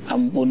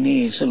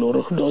 Ampuni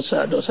seluruh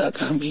dosa-dosa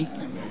kami.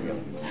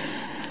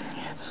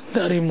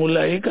 Dari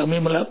mulai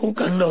kami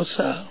melakukan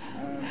dosa,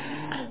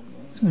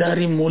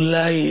 dari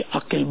mulai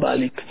akil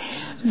balik,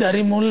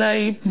 dari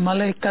mulai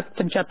malaikat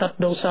pencatat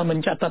dosa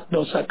mencatat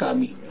dosa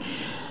kami,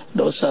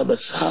 dosa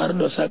besar,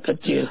 dosa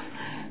kecil,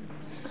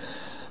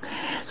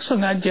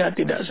 sengaja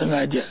tidak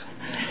sengaja,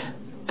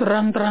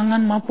 terang-terangan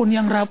maupun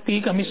yang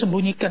rapi kami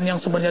sembunyikan yang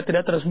sebenarnya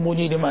tidak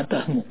tersembunyi di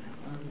mata-Mu.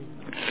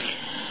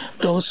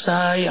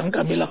 Dosa yang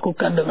kami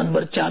lakukan dengan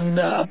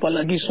bercanda,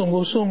 apalagi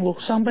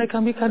sungguh-sungguh, sampai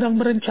kami kadang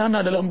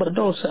berencana dalam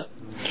berdosa.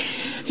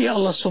 Ya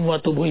Allah,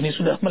 semua tubuh ini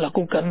sudah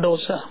melakukan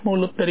dosa.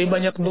 Mulut dari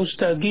banyak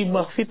dusta,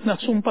 ghibah,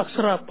 fitnah, sumpah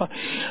serapah.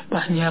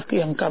 Banyak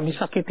yang kami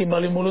sakiti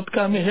melalui mulut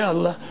kami, ya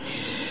Allah.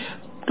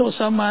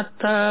 Dosa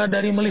mata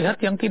dari melihat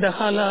yang tidak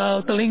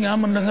halal, telinga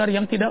mendengar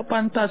yang tidak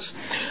pantas,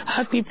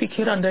 hati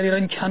pikiran dari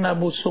rencana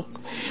busuk,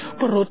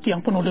 perut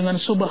yang penuh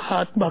dengan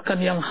subhat, bahkan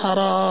yang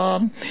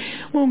haram.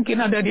 Mungkin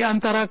ada di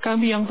antara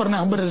kami yang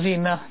pernah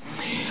berzina.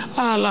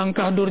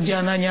 Alangkah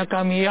durjananya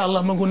kami, ya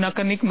Allah,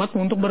 menggunakan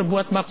nikmat-Mu untuk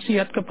berbuat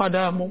maksiat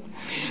kepadamu.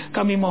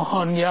 Kami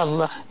mohon, ya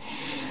Allah,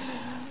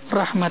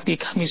 rahmati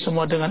kami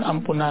semua dengan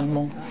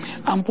ampunan-Mu.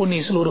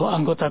 Ampuni seluruh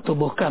anggota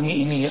tubuh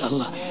kami ini, ya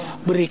Allah.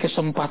 Beri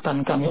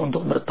kesempatan kami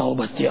untuk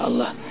bertaubat, ya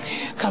Allah.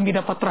 Kami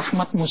dapat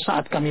rahmat-Mu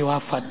saat kami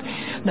wafat,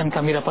 dan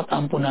kami dapat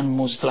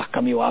ampunan-Mu setelah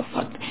kami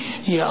wafat.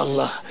 Ya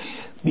Allah,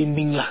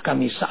 bimbinglah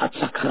kami saat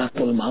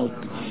sakaratul maut,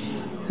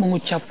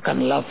 mengucapkan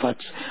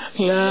lafaz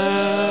La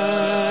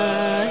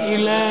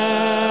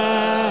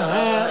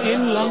ilaha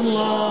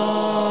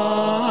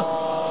illallah,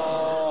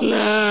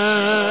 La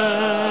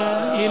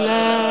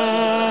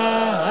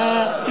ilaha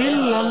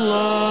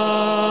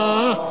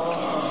illallah,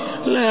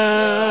 La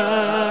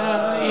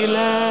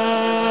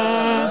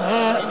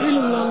ilaha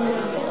illallah.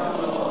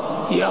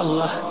 Ya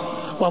Allah,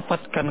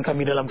 wafatkan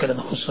kami dalam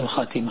keadaan husnul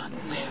khatimah.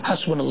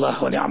 Hasbunallah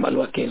wa ni'mal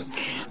wakil,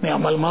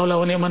 ni'mal maula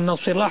wa ni'man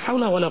nasir, la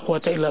haula wa la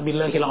quwata illa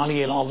billahil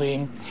aliyyil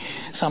azim.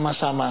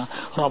 Sama-sama,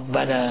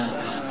 Rabbana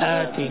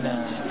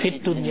atina fid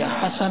dunya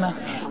hasanah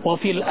wa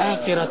fil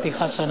akhirati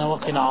hasanah wa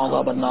qina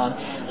adzabannar.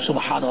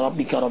 Subhana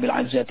rabbika rabbil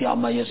izzati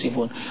amma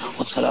yasifun,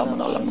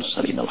 wassalamun alal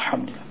mursalin,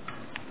 alhamdulillah.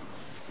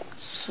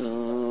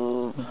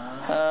 Subhanallah.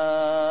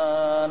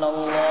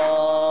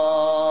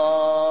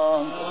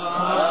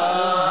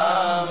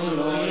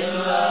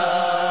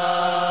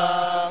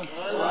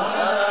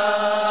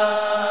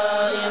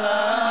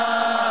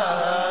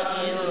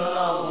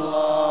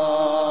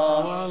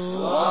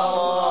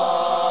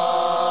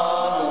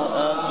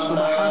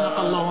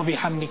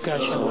 Bihamdika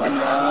asyhadu an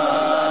la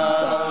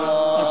ilaha illa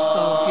anta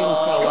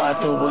astaghfiruka wa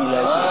atubu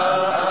ilaik.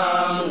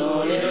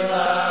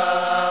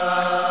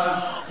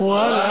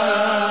 Wa la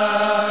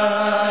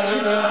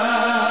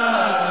ilaha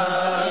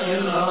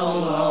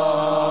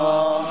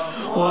illallah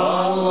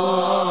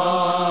wallahu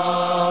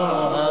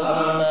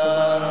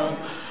akbar.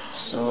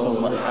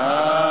 Subhanallah.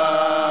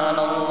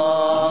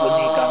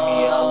 Ampuni kami,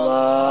 ya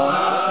Allah.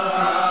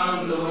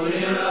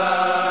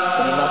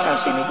 Terima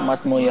kasih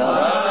nikmat-Mu, ya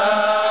Allah.